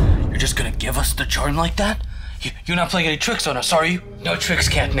just gonna give us the charm like that? You're not playing any tricks on us, are you? No tricks,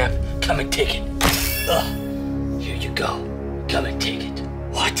 Catnap. Come and take it. Here you go. Come and take it.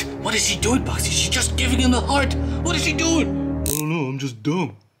 What? What is she doing, Bugsy? She's just giving him the heart. What is she doing? I don't know. I'm just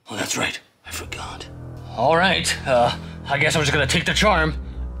dumb. Oh, that's right. I forgot. All right. I guess I'm just gonna take the charm,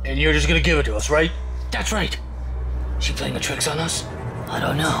 and you're just gonna give it to us, right? That's right. She playing the tricks on us? I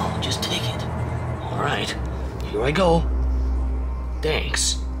don't know. Just take it. All right. Here I go.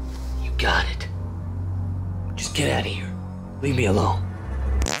 Thanks. You got it. Just get out of here. Leave me alone.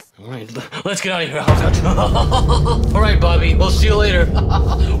 All right, let's get out of here. All right, Bobby. We'll see you later.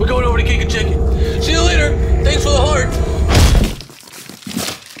 We're going over to Kick and Chicken. See you later. Thanks for the heart.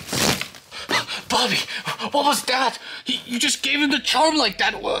 Bobby, what was that? You just gave him the charm like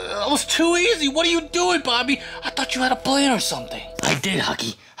that. That was too easy. What are you doing, Bobby? I thought you had a plan or something. I did,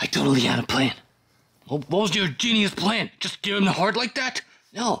 Huggy. I totally had a plan. What was your genius plan? Just give him the heart like that?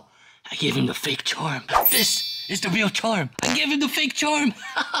 No, I gave him the fake charm. This is the real charm. I gave him the fake charm.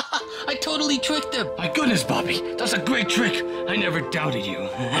 I totally tricked him. My goodness, Bobby, that's a great trick. I never doubted you.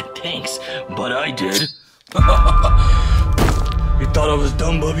 Thanks, but I did. You thought I was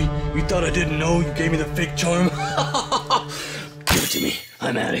dumb, Bobby? You thought I didn't know you gave me the fake charm? Give it to me.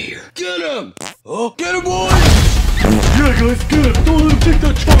 I'm out of here. Get him! Oh, get him, boys! Yeah, guys, get him! Don't let him take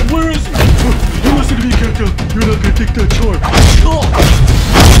that charm! Where is he? You listen to me, Catnap. You're not gonna take that charm.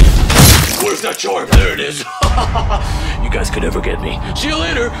 Where's that charm? There it is. You guys could never get me. See you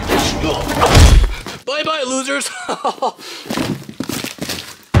later. Bye-bye, losers.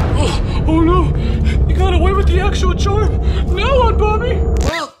 Oh no! You got away with the actual charm! Now what, Bobby?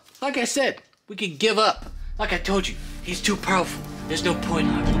 Well, like I said, we can give up. Like I told you, he's too powerful. There's no point,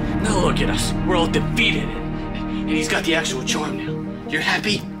 Huggy. Now look at us. We're all defeated. And he's got the actual charm now. You're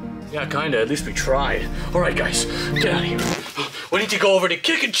happy? Yeah, kinda. At least we tried. Alright, guys. Get out of here. We need to go over to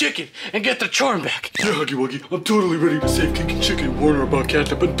Kick and Chicken and get the charm back. Yeah, Huggy Wuggy, I'm totally ready to save Kick and Chicken and warn her about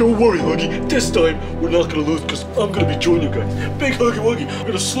Catnap. But don't worry, Huggy. This time, we're not gonna lose because I'm gonna be joining you guys. Big Huggy Wuggy, I'm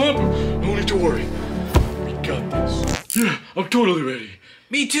gonna slam him. No need to worry. We got this. Yeah, I'm totally ready.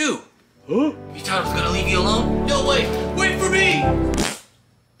 Me too. Huh? You thought I was gonna leave you alone? No, wait. Wait for me.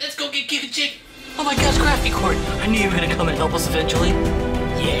 Let's go get Kick and Chicken. Oh my gosh, Crafty Court. I knew you were gonna come and help us eventually.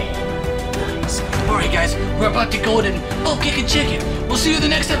 Yeah. Nice. Alright, guys. We're about to go in and Kick and Chicken. We'll see you in the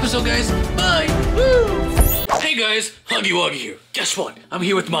next episode, guys. Bye. Woo. Hey, guys. Huggy Wuggy here. Guess what? I'm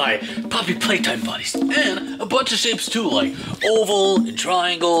here with my Poppy Playtime buddies. And a bunch of shapes, too, like oval and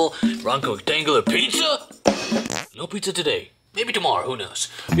triangle, rectangular pizza. No pizza today. Maybe tomorrow, who knows?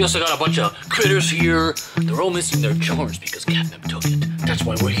 We also got a bunch of critters here. They're all missing their charms because Catnap took it. That's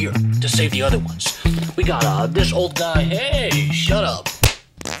why we're here, to save the other ones. We got this old guy. Hey, shut up.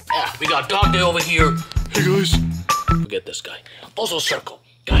 Yeah, we got DogDay over here. Hey guys. Forget this guy. Also circle.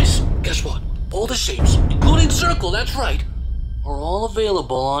 Guys, guess what? All the shapes, including circle, that's right, are all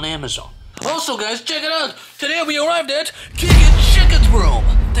available on Amazon. Also, guys, check it out. Today we arrived at Kickin' Chicken's room.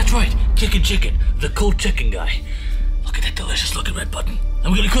 That's right, Kickin' Chicken, the cold chicken guy. Look at that delicious looking red button.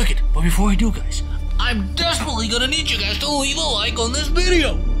 I'm gonna click it, but before I do, guys, I'm desperately gonna need you guys to leave a like on this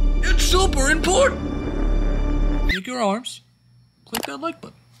video. It's super important. Take your arms, click that like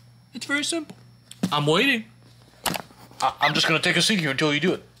button. It's very simple. I'm waiting. I'm just gonna take a seat here until you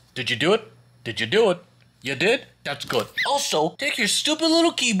do it. Did you do it? Did you do it? You did? That's good. Also, take your stupid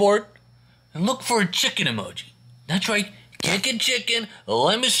little keyboard and look for a chicken emoji. That's right, Kickin' Chicken.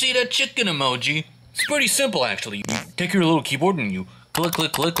 Let me see that chicken emoji. It's pretty simple, actually. You take your little keyboard and you click,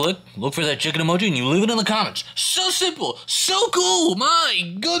 click, click, click. Look for that chicken emoji and you leave it in the comments. So simple, so cool.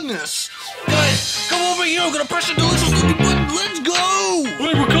 My goodness. Guys, come over here. I'm gonna press the delicious looking button. Let's go.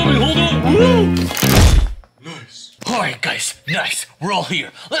 Wait, we're coming. Hold on. Woo! Nice. Alright, guys. Nice. We're all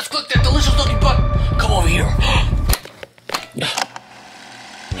here. Let's click that delicious looking button. Come over here.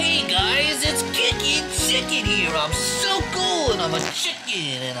 Hey guys, it's Kickin' Chicken here. I'm so cool and I'm a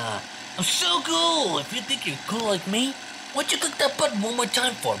chicken and I'm so cool. If you think you're cool like me, why don't you click that button one more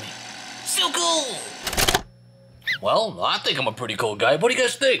time for me? So cool. Well, I think I'm a pretty cool guy. What do you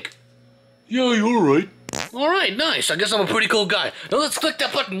guys think? Yeah, you're right. Alright, nice. I guess I'm a pretty cool guy. Now let's click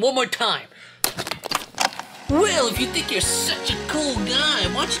that button one more time. Well, if you think you're such a cool guy,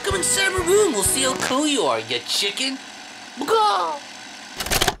 why don't you come inside my room? We'll see how cool you are, you chicken.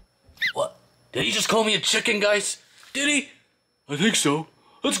 What? Did he just call me a chicken, guys? Did he? I think so.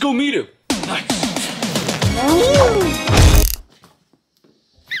 Let's go meet him. Nice.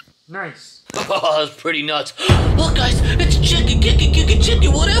 Nice. Oh, that's pretty nuts. Look, guys, it's chicken,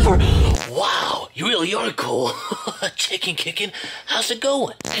 chicken, whatever. Wow, you really are cool. Chicken kicking, how's it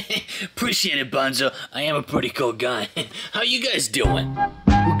going? Appreciate it, Bonzo. I am a pretty cool guy. How you guys doing?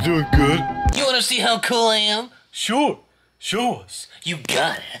 We're doing good. You want to see how cool I am? Sure. Show us. You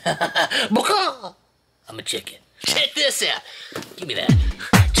got it. I'm a chicken. Check this out. Give me that.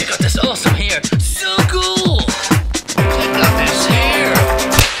 Check out this awesome hair. So cool. Check out this hair.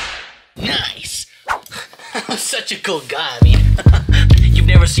 Nice. I'm such a cool guy. I mean, you've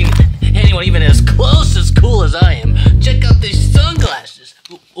never seen anyone even as close as cool as I am. Check out these sunglasses.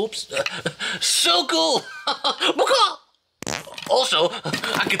 Oops. So cool. Also,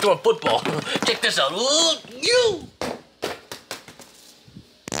 I can throw a football. Check this out. Look, you.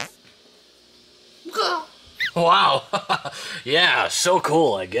 Wow. Yeah, so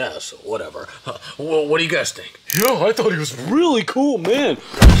cool, I guess. Whatever. Well, what do you guys think? Yeah, I thought he was really cool, man.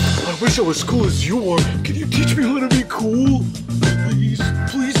 I wish I was as cool as you are. Can you teach me how to be cool?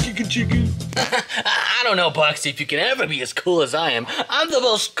 Please, Kickin' Chicken. I don't know, Boxy, if you can ever be as cool as I am. I'm the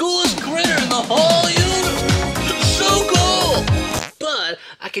most coolest critter in the whole universe. So cool. But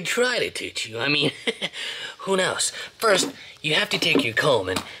I can try to teach you. I mean, who knows? First, you have to take your comb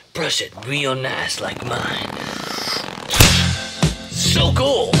and brush it real nice like mine. So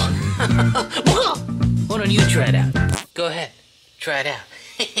cool. Why don't you try it out? Go ahead, try it out.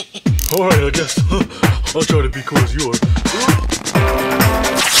 Alright, I guess. I'll try to be cool as you are.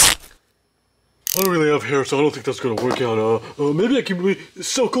 I don't really have hair, so I don't think that's gonna work out. Maybe I can be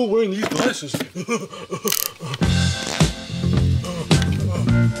so cool wearing these glasses.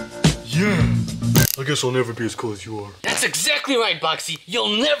 Yeah. I guess I'll never be as cool as you are. That's exactly right, Boxy.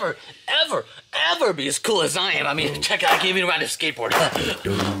 You'll never, ever, ever be as cool as I am. I mean, check out, I can't even ride a skateboard.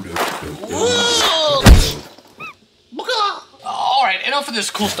 Alright, enough of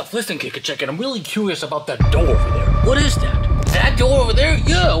this cool stuff. Listen, Kickin' Chicken, I'm really curious about that door over there. What is that? That door over there?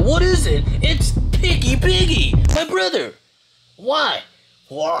 Yeah, what is it? It's Piggy, my brother. Why?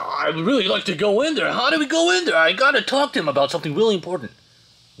 Well, I'd really like to go in there. How do we go in there? I gotta talk to him about something really important.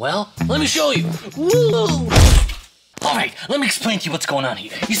 Well, let me show you. Woo! Alright, let me explain to you what's going on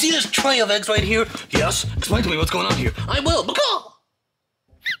here. You see this tray of eggs right here? Yes? Explain to me what's going on here. I will.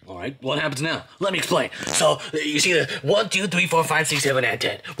 Alright, what happens now? Let me explain. So, you see the 1, 2, 3, 4, 5, 6, 7, and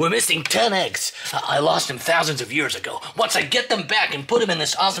 10. We're missing 10 eggs. I lost them thousands of years ago. Once I get them back and put them in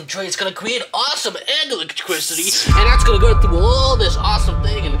this awesome tray, it's gonna create awesome egg electricity, and that's gonna go through all this awesome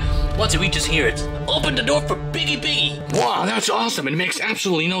thing, and once it reaches here, it's open the door for Piggy. Wow, that's awesome. It makes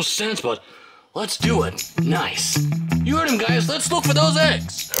absolutely no sense, but let's do it. Nice. You heard him, guys. Let's look for those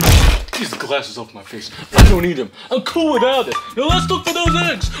eggs. These glasses off my face. I don't need them. I'm cool without it. Now let's look for those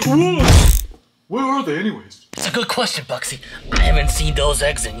eggs. Whoa. Where are they anyways? It's a good question, Bugsy. I haven't seen those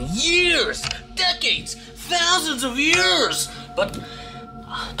eggs in years, decades, thousands of years. But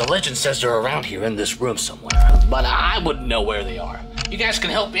the legend says they're around here in this room somewhere. But I wouldn't know where they are. You guys can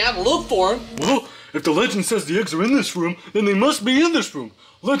help me out and look for them. Well, if the legend says the eggs are in this room, then they must be in this room.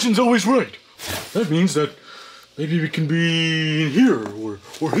 Legend's always right. That means that maybe we can be in here or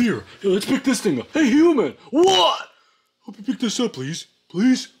here. Here, let's pick this thing up. Hey, human! What? Help me pick this up, please.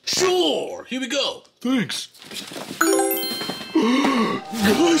 Please? Sure. Here we go. Thanks. Guys,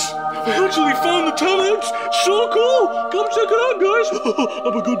 I actually found the 10 eggs. So cool. Come check it out, guys.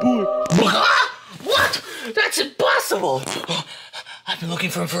 I'm a good boy. What? That's impossible. I've been looking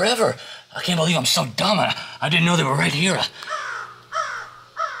for them forever. I can't believe I'm so dumb. I didn't know they were right here.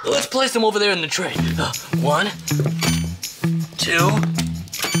 Let's place them over there in the tray. 1, 2,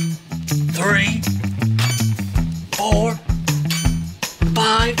 3, 4,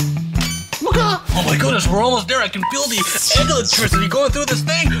 5. Oh my goodness, we're almost there. I can feel the egg electricity going through this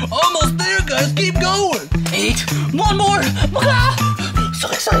thing. Almost there, guys. Keep going. 8. One more. So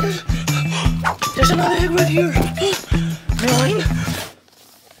excited. There's another egg right here. 9.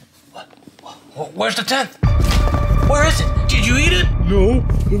 Where's the 10th? Where is it? Did you eat it? No,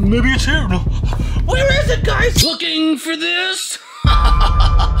 maybe it's here. No. Where is it, guys? Looking for this?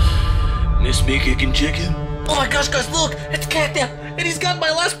 Miss me kicking chicken? Oh my gosh, guys, look! It's CATNAP, and he's got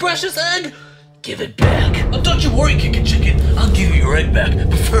my last precious egg! Give it back. Oh, don't you worry, Kickin' Chicken. I'll give you your egg back.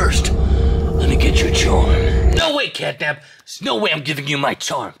 But first, let me get your charm. No way, CATNAP. There's no way I'm giving you my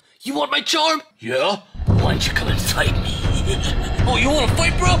charm. You want my charm? Yeah? Why don't you come and fight me? Oh, you want to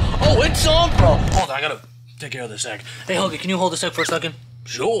fight, bro? Oh, it's on, bro. Hold on, I gotta take care of this egg. Hey, Huggy, can you hold this egg for a second?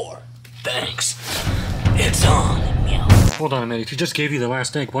 Sure. Thanks. It's on. Meow. Hold on a minute. He just gave you the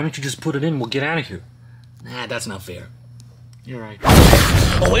last egg. Why don't you just put it in? We'll get out of here. Nah, that's not fair. You're right.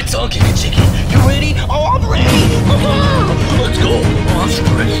 Oh, it's on, Kickin' Chicken. You ready? Oh, I'm ready. Let's go. Oh, I'm so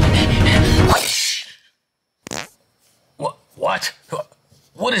ready. What?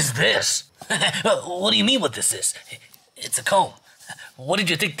 What is this? What do you mean what this is? It's a comb. What did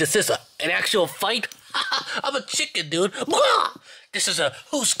you think this is? An actual fight? I'm a chicken, dude. This is a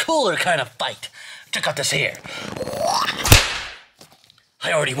who's cooler kind of fight. Check out this hair.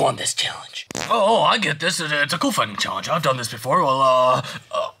 I already won this challenge. Oh, I get this. It's a cool fighting challenge. I've done this before. Well,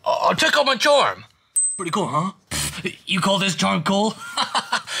 I'll check out my charm. Pretty cool, huh? You call this charm cool?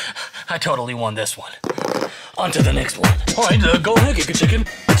 I totally won this one. On to the next one. All right, go ahead, Kickin' Chicken.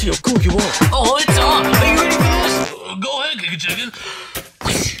 Let's see how cool you are. Oh, it's on. Are you ready for this? Go ahead, Kickin' Chicken.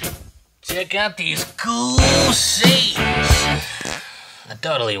 Check out these cool shades. I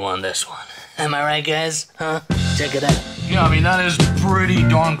totally won this one. Am I right, guys? Huh? Check it out. Yeah, I mean, that is pretty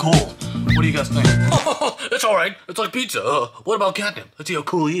darn cool. What do you guys think? It's all right. It's like pizza. What about CATNAP? Let's see how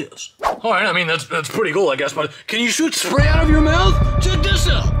cool he is. All right, I mean, that's pretty cool, I guess, but can you shoot spray out of your mouth? Check this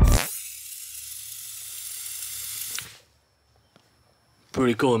out.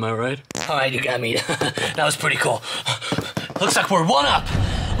 Pretty cool, am I right? All right, you got me. That was pretty cool. Looks like we're 1 up.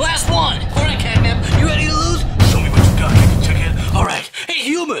 Last one. All right, CATNAP, you ready to lose? Show me what you got, Kickin' Chicken. All right. Hey,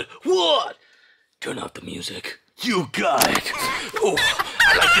 human. What? Turn off the music. You got it. Oh,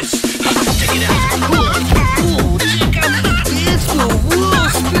 I like this. Check it out. Ooh, check out this. Whoa,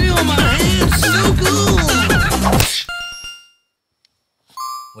 spray on my hands. So cool.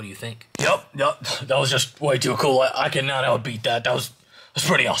 What do you think? Yep. That was just way too cool. I cannot outbeat that. That was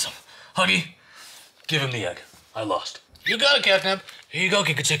pretty awesome. Huggy, give him the egg. I lost. You got it, CATNAP. Here you go,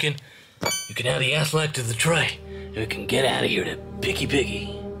 Kickin' Chicken. You can add the ass leg to the tray, and we can get out of here to Picky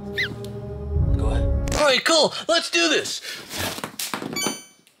Piggy. Go ahead. All right, cool. Let's do this.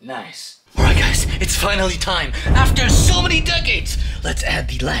 Nice. All right, guys. It's finally time. After so many decades, let's add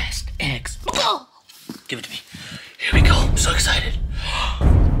the last eggs. Oh, give it to me. Here we go. I'm so excited.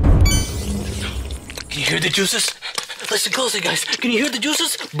 Can you hear the juices? Listen closely, guys. Can you hear the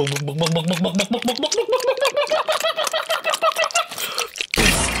juices?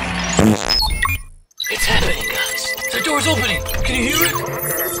 It's happening, guys. The door's opening. Can you hear it?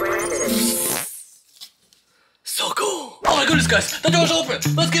 So cool. Oh my goodness, guys. The door's open.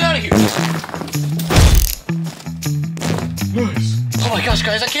 Let's get out of here. Nice. Oh my gosh,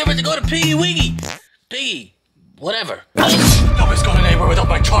 guys. I can't wait to go to Piggy Wiggy. Piggy. Whatever. Nobody's going anywhere without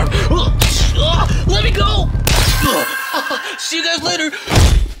my charm. Let me go. See you guys later.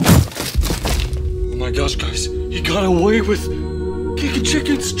 Oh my gosh, guys. He got away with Kickin'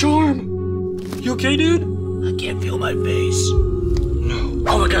 Chicken's charm. You okay, dude? I can't feel my face. No.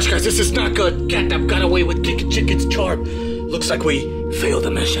 Oh my gosh, guys, this is not good. CATNAP got away with Kickin' Chicken's charm. Looks like we failed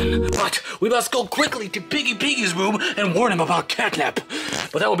the mission. But we must go quickly to Piggy Piggy's room and warn him about CATNAP.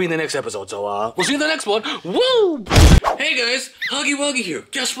 But that will be in the next episode, so we'll see you in the next one. Woo! Hey guys, Huggy Wuggy here.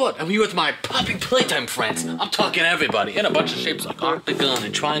 Guess what? I'm here with my Poppy Playtime friends. I'm talking to everybody in a bunch of shapes like octagon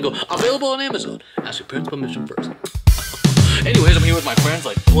and triangle. Available on Amazon. Ask your parents' permission first. Anyways, I'm here with my friends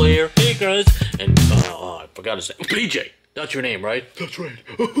like Blair, hey guys, and I forgot his name. PJ. That's your name, right? That's right.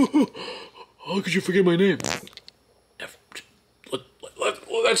 How could you forget my name?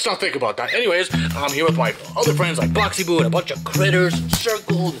 Let's not think about that. Anyways, I'm here with my other friends like Boxy Boo and a bunch of critters,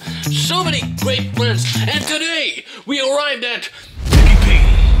 Circle, so many great friends. And today, we arrived at Piggy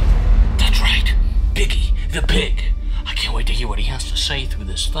Piggy. That's right, Piggy the Pig. I can't wait to hear what he has to say through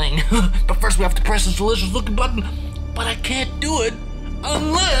this thing. But first we have to press this delicious looking button. But I can't do it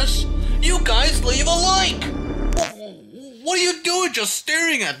unless you guys leave a like. What are you doing just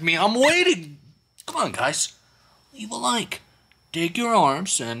staring at me? I'm waiting. Come on, guys. Leave a like. Dig your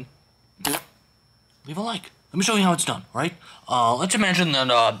arms and leave a like. Let me show you how it's done, right? Let's imagine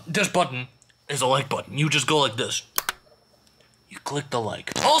that this button is a like button. You just go like this. You click the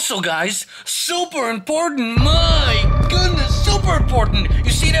like. Also, guys, super important. My goodness, super important.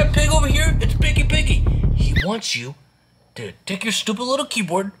 You see that pig over here? It's Piggy Piggy. He wants you to take your stupid little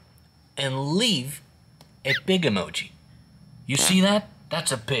keyboard and leave a pig emoji. You see that?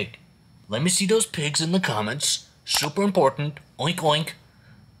 That's a pig. Let me see those pigs in the comments. Super important. Oink oink.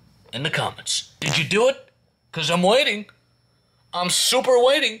 In the comments. Did you do it? Cause I'm waiting. I'm super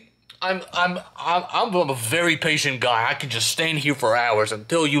waiting. I'm a very patient guy. I can just stand here for hours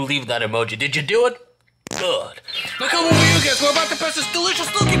until you leave that emoji. Did you do it? Good. Now come over here, guys. We're about to press this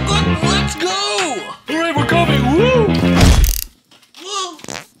delicious looking button. Let's go! Alright, we're coming. Woo! Whoa.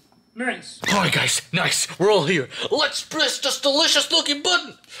 Nice. Alright, guys. Nice. We're all here. Let's press this delicious looking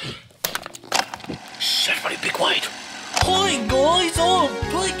button. Shh, everybody be quiet. Hi, guys. I'm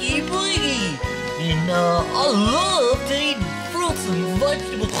Piggy Piggy. And, I love to eat fruits and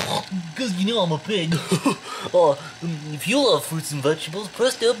vegetables. Because, you know, I'm a pig. If you love fruits and vegetables,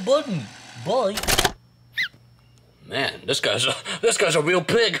 press that button. Bye. Man, this guy's a real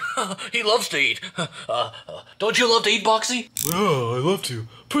pig. He loves to eat. Don't you love to eat, Boxy? Yeah, I love to.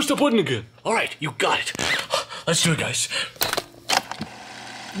 Push the button again. All right, you got it. Let's do it, guys.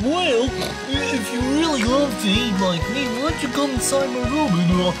 Well, if you really love to eat like me, why don't you come inside my room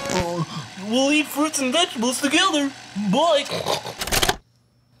and we'll eat fruits and vegetables together. Bye.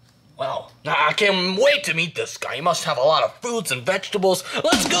 Wow, I can't wait to meet this guy. He must have a lot of fruits and vegetables.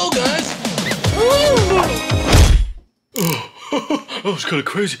 Let's go, guys. That was kind of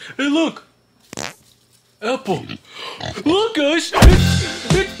crazy. Hey, look. Apple. Look, guys.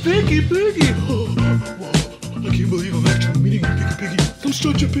 It's Piggy Piggy. I can't believe I'm actually meeting Piggy Piggy. I'm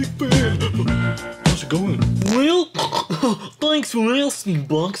such a big fan. How's it going? Well, thanks for asking,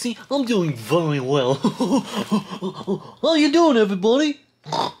 Boxy. I'm doing very well. How you doing, everybody?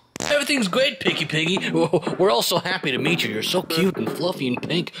 Everything's great, Piggy Piggy. We're all so happy to meet you. You're so cute and fluffy and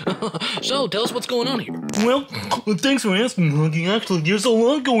pink. So, tell us what's going on here. Well, thanks for asking, Huggy. Actually, there's a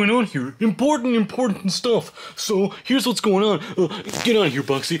lot going on here. Important stuff. So, here's what's going on. Get out of here,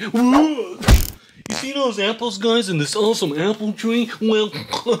 Boxy. You see those apples, guys, in this awesome apple tree? Well,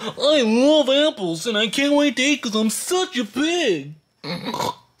 I love apples, and I can't wait to eat because I'm such a pig.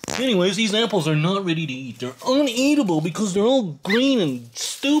 Anyways, these apples are not ready to eat. They're uneatable because they're all green and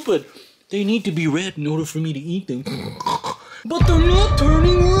stupid. They need to be red in order for me to eat them. But they're not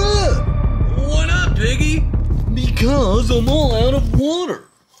turning red. Why not, Piggy? Because I'm all out of water.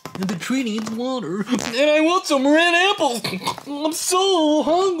 And the tree needs water. And I want some red apples. I'm so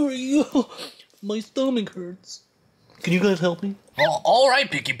hungry. My stomach hurts. Can you guys help me? All right,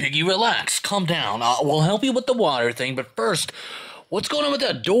 Piggy Piggy, relax. Calm down. We'll help you with the water thing, but first, what's going on with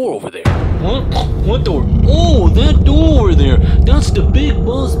that door over there? What? What door? Oh, that door over there. That's the big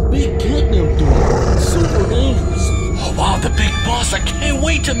boss, big CATNAP door. It's super dangerous. Oh, wow, the big boss. I can't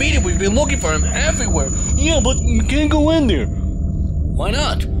wait to meet him. We've been looking for him everywhere. Yeah, but you can't go in there. Why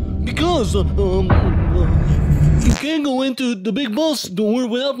not? Because, you can't go into the big boss door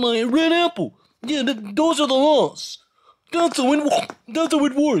without my red apple. Yeah, those are the laws. That's how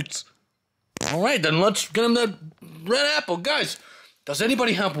it works. All right, then let's get him that red apple. Guys, does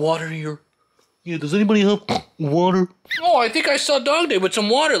anybody have water here? Yeah, does anybody have water? Oh, I think I saw DogDay with some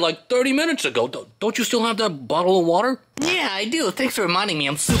water like 30 minutes ago. Don't you still have that bottle of water? Yeah, I do. Thanks for reminding me.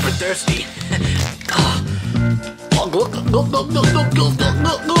 I'm super thirsty.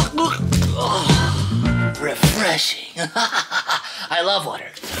 Refreshing. I love water.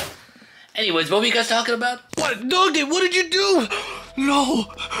 Anyways, what were you guys talking about? What? DogDay, what did you do? No,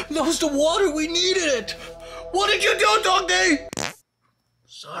 that was the water. We needed it. What did you do, DogDay?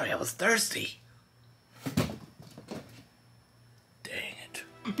 Sorry, I was thirsty. Dang it.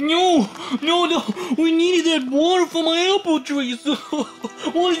 No, we needed that water for my apple tree. So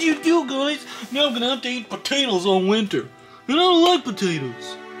what did you do, guys? Now I'm gonna have to eat potatoes all winter. And I don't like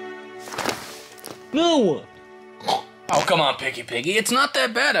potatoes. Now what? Oh, come on, Piggy. It's not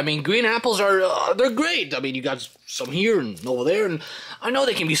that bad. I mean, green apples are, they're great. I mean, you got some here and over there, and I know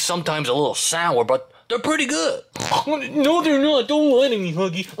they can be sometimes a little sour, but they're pretty good. No, they're not. Don't lie to me,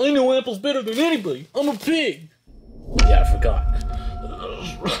 Huggy. I know apples better than anybody. I'm a pig. Yeah, I forgot.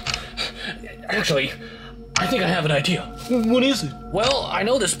 Actually, I think I have an idea. What is it? Well, I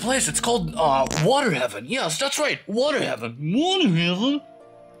know this place. It's called, Water Heaven. Yes, that's right. Water Heaven. Water Heaven?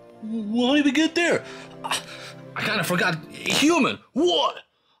 How did we get there? I kind of forgot. Human. What?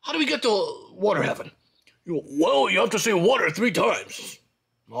 How do we get to Water Heaven? Well, you have to say water 3 times.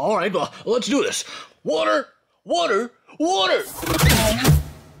 All right, well, let's do this. Water, water, water.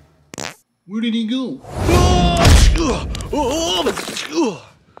 Where did he go?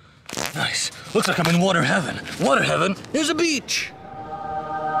 Nice. Looks like I'm in Water Heaven. Water Heaven is a beach.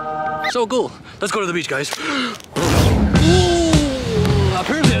 So cool. Let's go to the beach, guys. Ooh,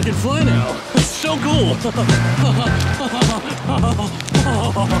 apparently I can fly now. It's so cool.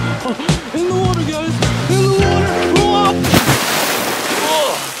 In the water, guys. In the water.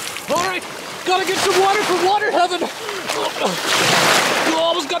 All right. Gotta get some water for Water Heaven.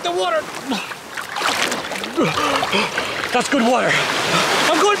 Almost got the water. That's good water.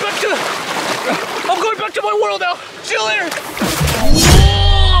 I'm going back to my world now. See you later.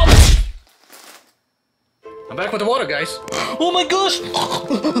 I'm back with the water, guys. Oh my gosh!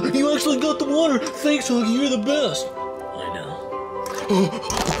 You actually got the water. Thanks, Huggy. You're the best. I know.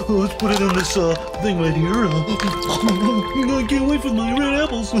 Let's put it in this thing right here. I can't wait for my red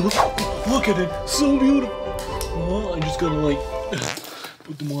apples. Look at it. So beautiful. I just gotta like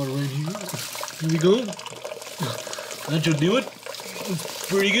put the water right here. Here we go. That should do it.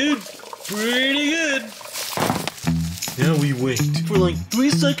 Pretty good. Pretty good. Now we wait for like 3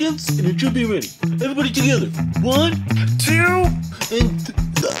 seconds and it should be ready. Everybody together. 1, 2, and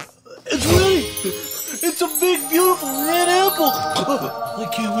it's ready. It's a big, beautiful red apple. I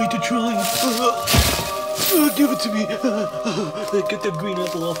can't wait to try it. Give it to me. Get that green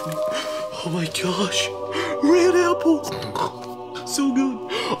apple off me. Oh my gosh. Red apple. So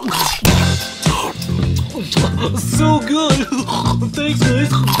good. So good. Thanks, guys.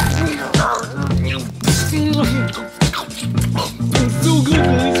 So good,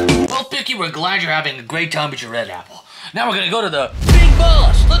 guys. Well, Picky, we're glad you're having a great time with your red apple. Now we're gonna go to the big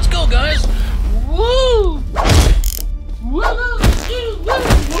boss. Let's go, guys. Woo!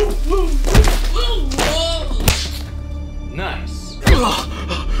 Nice.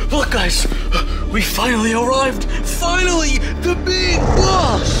 Look, guys, we finally arrived. Finally, the big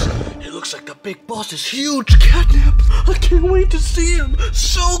boss. It looks like the big boss is huge. CATNAP. I can't wait to see him.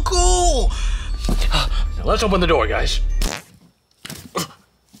 So cool. Now let's open the door, guys.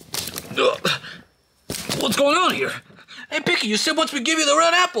 What's going on here? Hey, Picky, you said once we give you the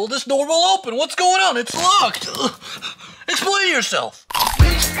red apple, this door will open. What's going on? It's locked. Explain yourself.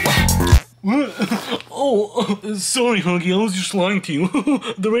 Oh, sorry, Huggy. I was just lying to you.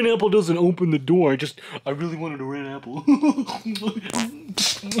 The red apple doesn't open the door. I really wanted a red apple.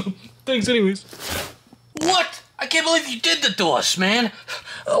 Thanks anyways. What? I can't believe you did that to us, man.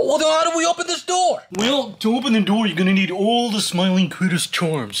 Well, then how do we open this door? Well, to open the door, you're gonna need all the smiling critters'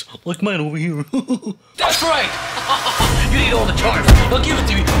 charms. Like mine over here. That's right. You need all the charms. Well, give it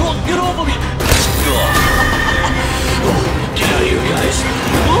to me. Oh, get off of me. Get out of here, guys.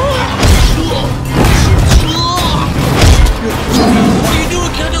 What are you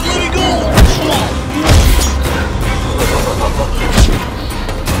doing, Captain? Let me go.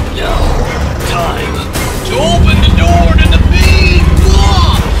 Now, time to open the door to the big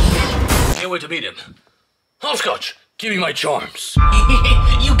boss. Can't wait to meet him. Hopscotch, give me my charms.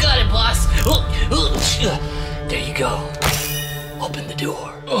 You got it, boss. There you go. Open the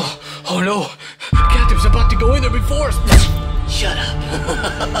door. Oh no, Captain's about to go in there before us. Shut up.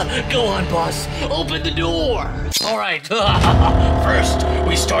 Go on, boss. Open the door. All right. First,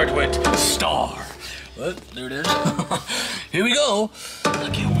 we start with Star. What? There it is. Here we go. I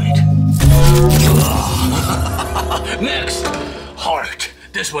can't wait. Next, Heart.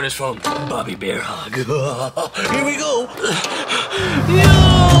 This one is from Bobby Bear Hug. Here we go.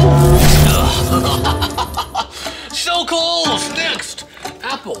 So close. Next,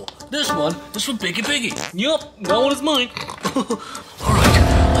 Apple. This one is from Piggy Piggy. Yup, that one is mine. All right,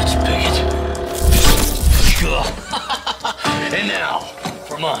 let's pick it. And now,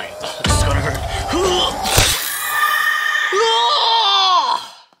 for mine. This is gonna hurt.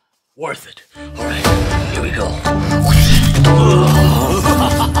 Worth it. All right, here we go.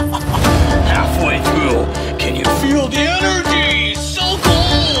 Halfway through, can you feel the energy? So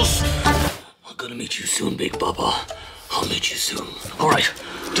close. I'm gonna meet you soon, Big Bubba. I'll meet you soon. All right,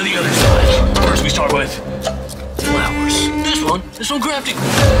 to the other side. First, we start with flowers. have to...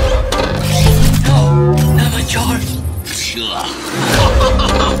 No, not my jar.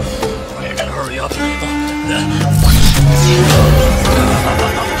 I gotta hurry up.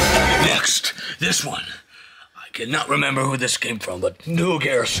 Next, this one. I cannot remember who this came from, but who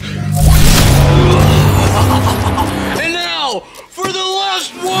cares? And now, for the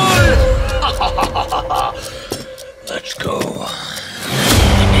last one! Let's go.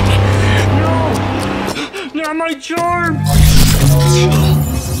 No! Not my charm!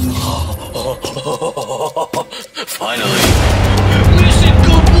 Finally! Mission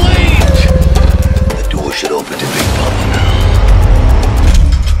complete! The door should open to Big Papa now.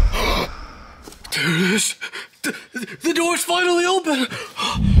 There it is! The door's finally open!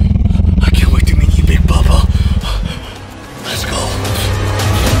 I can't wait to meet you, Big Papa. Let's go.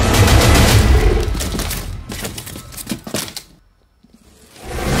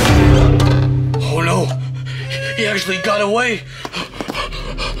 Oh no! He actually got away!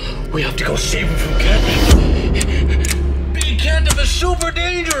 We have to go save him from CATNAP. Big CATNAP is super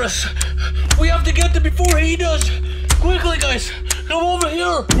dangerous! We have to get there before he does! Quickly, guys! Come over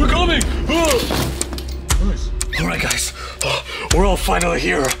here! We're coming! Nice. Alright, guys. We're all finally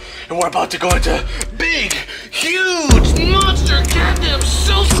here, and we're about to go into big, huge monster CATNAP!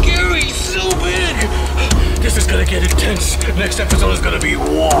 So scary! So big! This is gonna get intense. Next episode is gonna be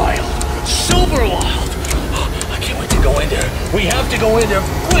wild. Super wild! I can't wait to go in there. We have to go in there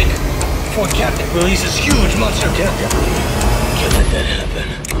quick before CATNAP releases huge monster CATNAP. Can't let that happen.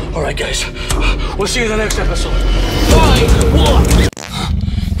 Alright, guys. We'll see you in the next episode. Bye!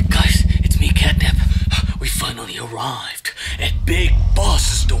 Guys, it's me, CATNAP. We finally arrived at Big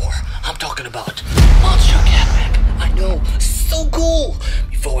Boss's door. I'm talking about monster CATNAP. I know, so cool.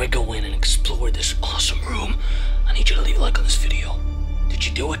 Before I go in and explore this awesome room, I need you to leave a like on this video. Did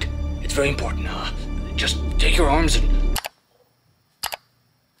you do it? It's very important. Just take your arms and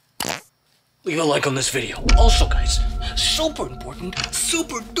leave a like on this video. Also, guys, super important,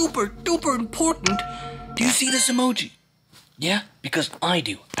 super duper duper important. Do you see this emoji? Yeah, because I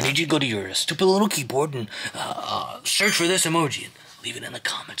do. I need you to go to your stupid little keyboard and search for this emoji and leave it in the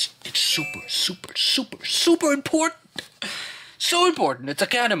comments. It's super, super, super, super important. So important. It's a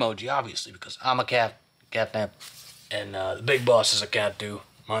cat emoji, obviously, because I'm a cat, CATNAP, and the big boss is a cat too,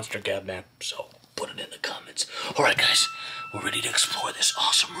 monster CATNAP. So put it in the comments. All right, guys, we're ready to explore this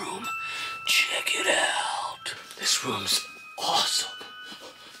awesome room. Check it out. This room's awesome.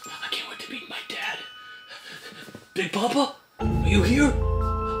 I can't wait to meet my dad. Big Papa, are you here?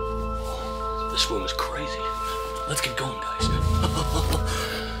 This room is crazy. Let's get going, guys.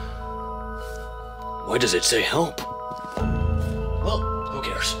 Why does it say help? Well, who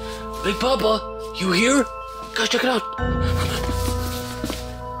cares? Big Papa, you here? Guys, check it out.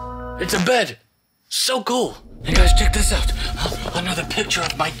 It's a bed. So cool. Hey guys, check this out. Another picture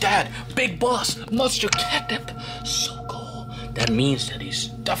of my dad, Big Boss, Monster CATNAP. So cool. That means that he's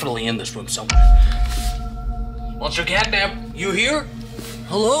definitely in this room somewhere. Monster CATNAP, you here?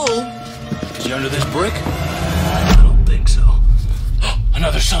 Hello? Is he under this brick? I don't think so.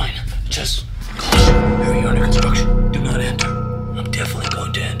 Another sign. Just caution. Area under construction. Do not enter. I'm definitely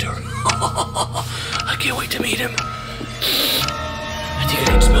going to enter. I can't wait to meet him. I think I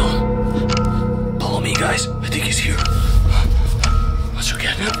can smell him. Follow me, guys. I think he's here. Monster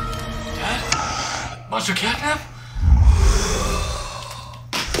CATNAP? Dad? Monster CATNAP?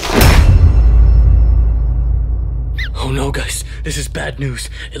 Oh no, guys. This is bad news.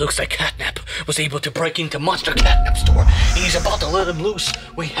 It looks like CATNAP was able to break into Monster CATNAP's door. He's about to let him loose.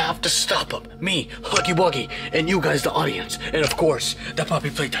 We have to stop him. Me, Huggy Wuggy, and you guys, the audience. And of course, the Puppy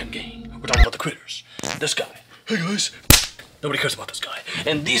Playtime gang. We're talking about the critters. This guy. Hey guys. Nobody cares about this guy.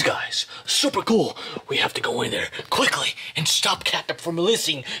 And these guys, super cool. We have to go in there quickly and stop CATNAP from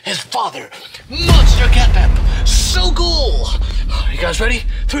releasing his father, Monster CATNAP. So cool. You guys ready?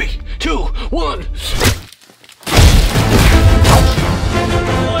 3, 2, 1.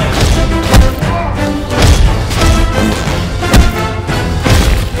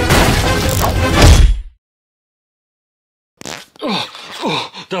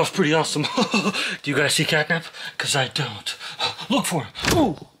 Oh, that was pretty awesome. Do you guys see CATNAP? Because I don't. Look for him.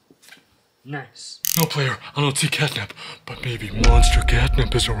 Ooh. Nice. No, player, I don't see CATNAP, but maybe Monster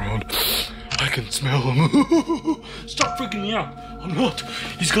CATNAP is around. I can smell him. Stop freaking me out. I'm not.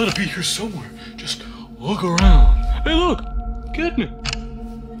 He's gotta be here somewhere. Just look around. Hey, look. CATNAP.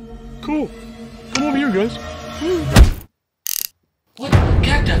 Cool. Come over here, guys. What?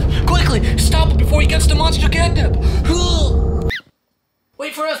 CATNAP! Quickly! Stop him before he gets to Monster CATNAP!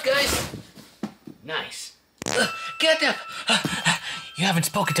 Wait for us, guys! Nice. CATNAP! You haven't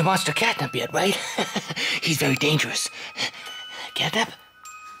spoken to Monster CATNAP yet, right? He's very dangerous. Catnap?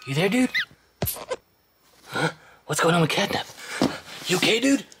 You there, dude? Huh? What's going on with Catnap? You okay,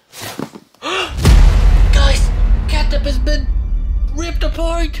 dude? Guys, Catnap has been ripped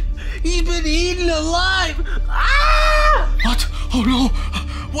apart. He's been eaten alive. Ah! What? Oh no!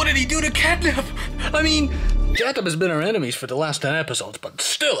 What did he do to Catnap? I mean, Catnap has been our enemies for the last 10 episodes, but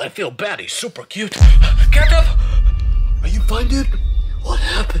still, I feel bad. He's super cute. Catnap! Are you fine, dude? What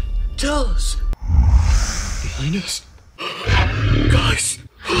happened? Tell us. Behind us? Guys,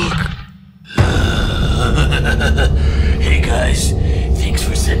 look. Hey guys, thanks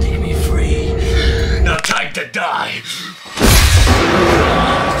for setting me free. Now time to die.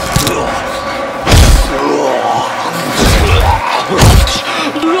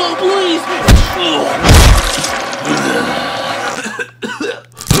 No, please!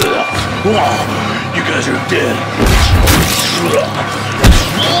 You guys are dead.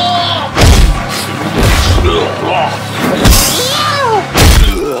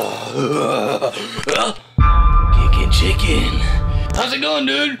 Kickin' chicken. How's it going,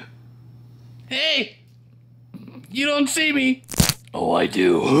 dude? Hey! You don't see me. Oh, I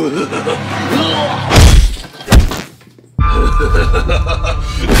do.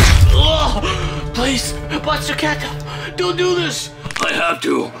 Please, Monster Catnap, don't do this. I have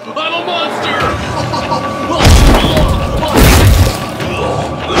to. I'm a monster.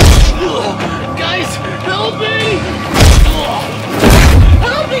 Guys, help me!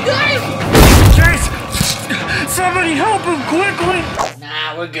 Help me, guys! Chase! Somebody help him quickly!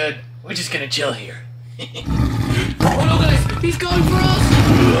 Nah, we're good. We're just gonna chill here. Oh no, guys! He's going for us!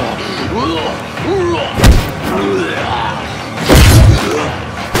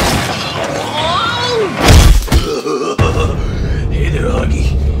 Hey there,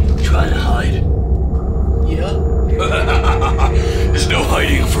 Huggy. Trying to hide? Yeah? There's no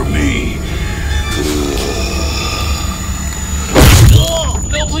hiding for me.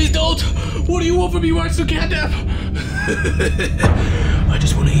 No, please don't! What do you want from me, Monster Catnap? I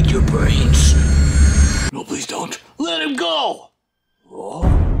just want to eat your brains. No, please don't. Let him go! Oh.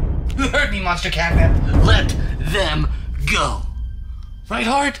 You heard me, Monster Catnap. Let them go. Right,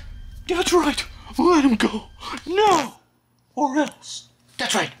 Heart? That's right. Let him go. No. Or else.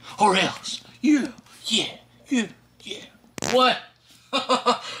 That's right. Or else. Yeah. What?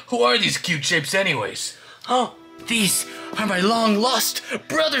 Who are these cute shapes anyways? Oh, these are my long-lost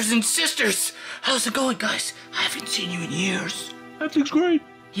brothers and sisters. How's it going, guys? I haven't seen you in years. Everything's great.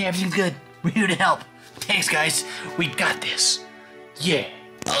 Yeah, everything's good. We're here to help. Thanks, guys. We got this. Yeah.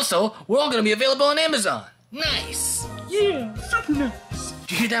 Also, we're all gonna be available on Amazon. Nice. Yeah, super nice.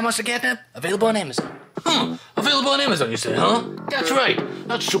 Did you hear that, Monster Catnap? Available on Amazon. Available on Amazon, you said, huh? That's right.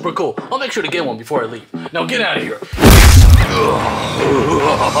 That's super cool. I'll make sure to get one before I leave. Now get out of here.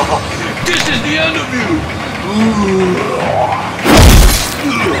 This is the end of you.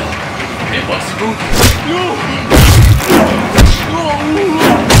 Impossible.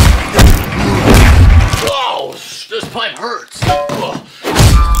 Oh, this pipe hurts.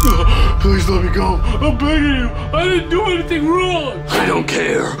 Please let me go. I'm begging you. I didn't do anything wrong. I don't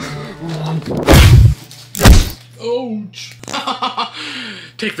care. Ouch.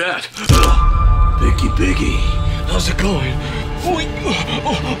 Take that. Piggy. How's it going? Oh, wait.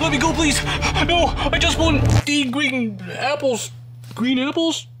 Oh, let me go, please. No, I just want the green apples. Green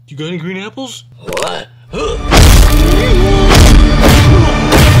apples? You got any green apples? What?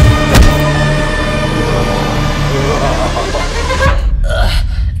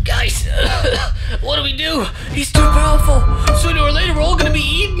 Guys, what do we do? He's too powerful. Sooner or later, we're all gonna be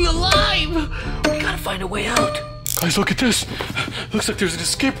eaten alive. We gotta find a way out. Guys, look at this. Looks like there's an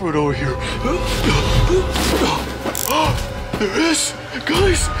escape route over here. There is.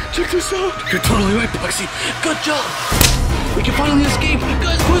 Guys, check this out. You're totally right, Puxy. Good job. We can finally escape.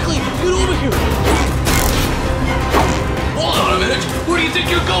 Guys, quickly, get over here. Hold on a minute. Where do you think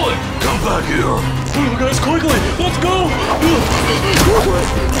you're going? Come back here. Oh, guys, quickly, let's go. Oh,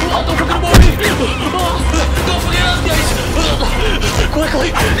 don't forget about me. Don't forget us, guys. Quickly,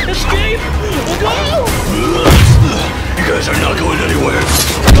 escape. Go. You guys are not going anywhere.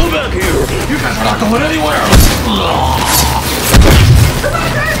 Come back here. You guys are not going anywhere.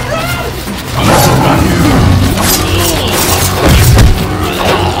 Come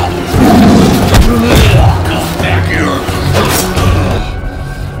back here.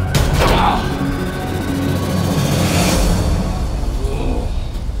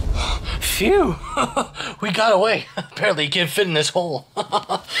 Phew. We got away. Apparently you can't fit in this hole.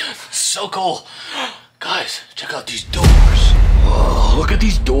 So cool. Guys, check out these doors. Oh, look at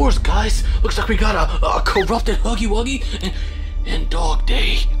these doors, guys. Looks like we got a corrupted Huggy Wuggy. And and Dog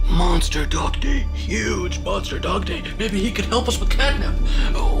Day. Monster Dog Day. Huge Monster Dog Day. Maybe he could help us with catnap.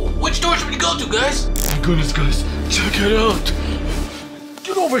 Which door should we go to, guys? Oh my goodness, guys. Check it out.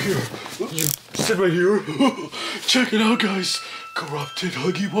 Get over here. You sit right here. Check it out, guys. Corrupted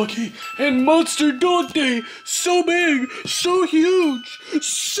Huggy Wuggy and Monster Dog Day. So big, so huge,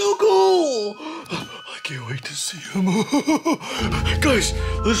 so cool. I can't wait to see him. Guys,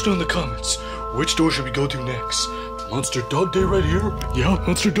 let us know in the comments. Which door should we go to next? Monster Dog Day right here? Yeah,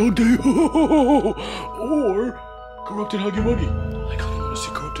 Monster Dog Day. Or Corrupted Huggy Wuggy. I kinda wanna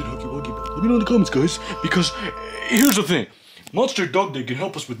see Corrupted Huggy Wuggy, but let me know in the comments, guys. Because here's the thing. Monster Dog Day can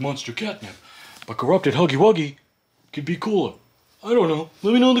help us with Monster Catnap. But Corrupted Huggy Wuggy could be cooler. I don't know.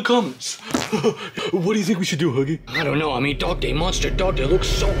 Let me know in the comments. What do you think we should do, Huggy? I don't know. I mean, Dog Day, Monster Dog Day looks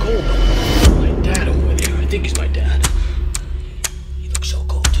so cool. My dad over there. I think he's my dad. He looks so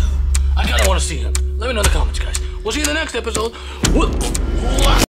cool, too. I kinda wanna see him. Let me know in the comments, guys. We'll see you in the next episode.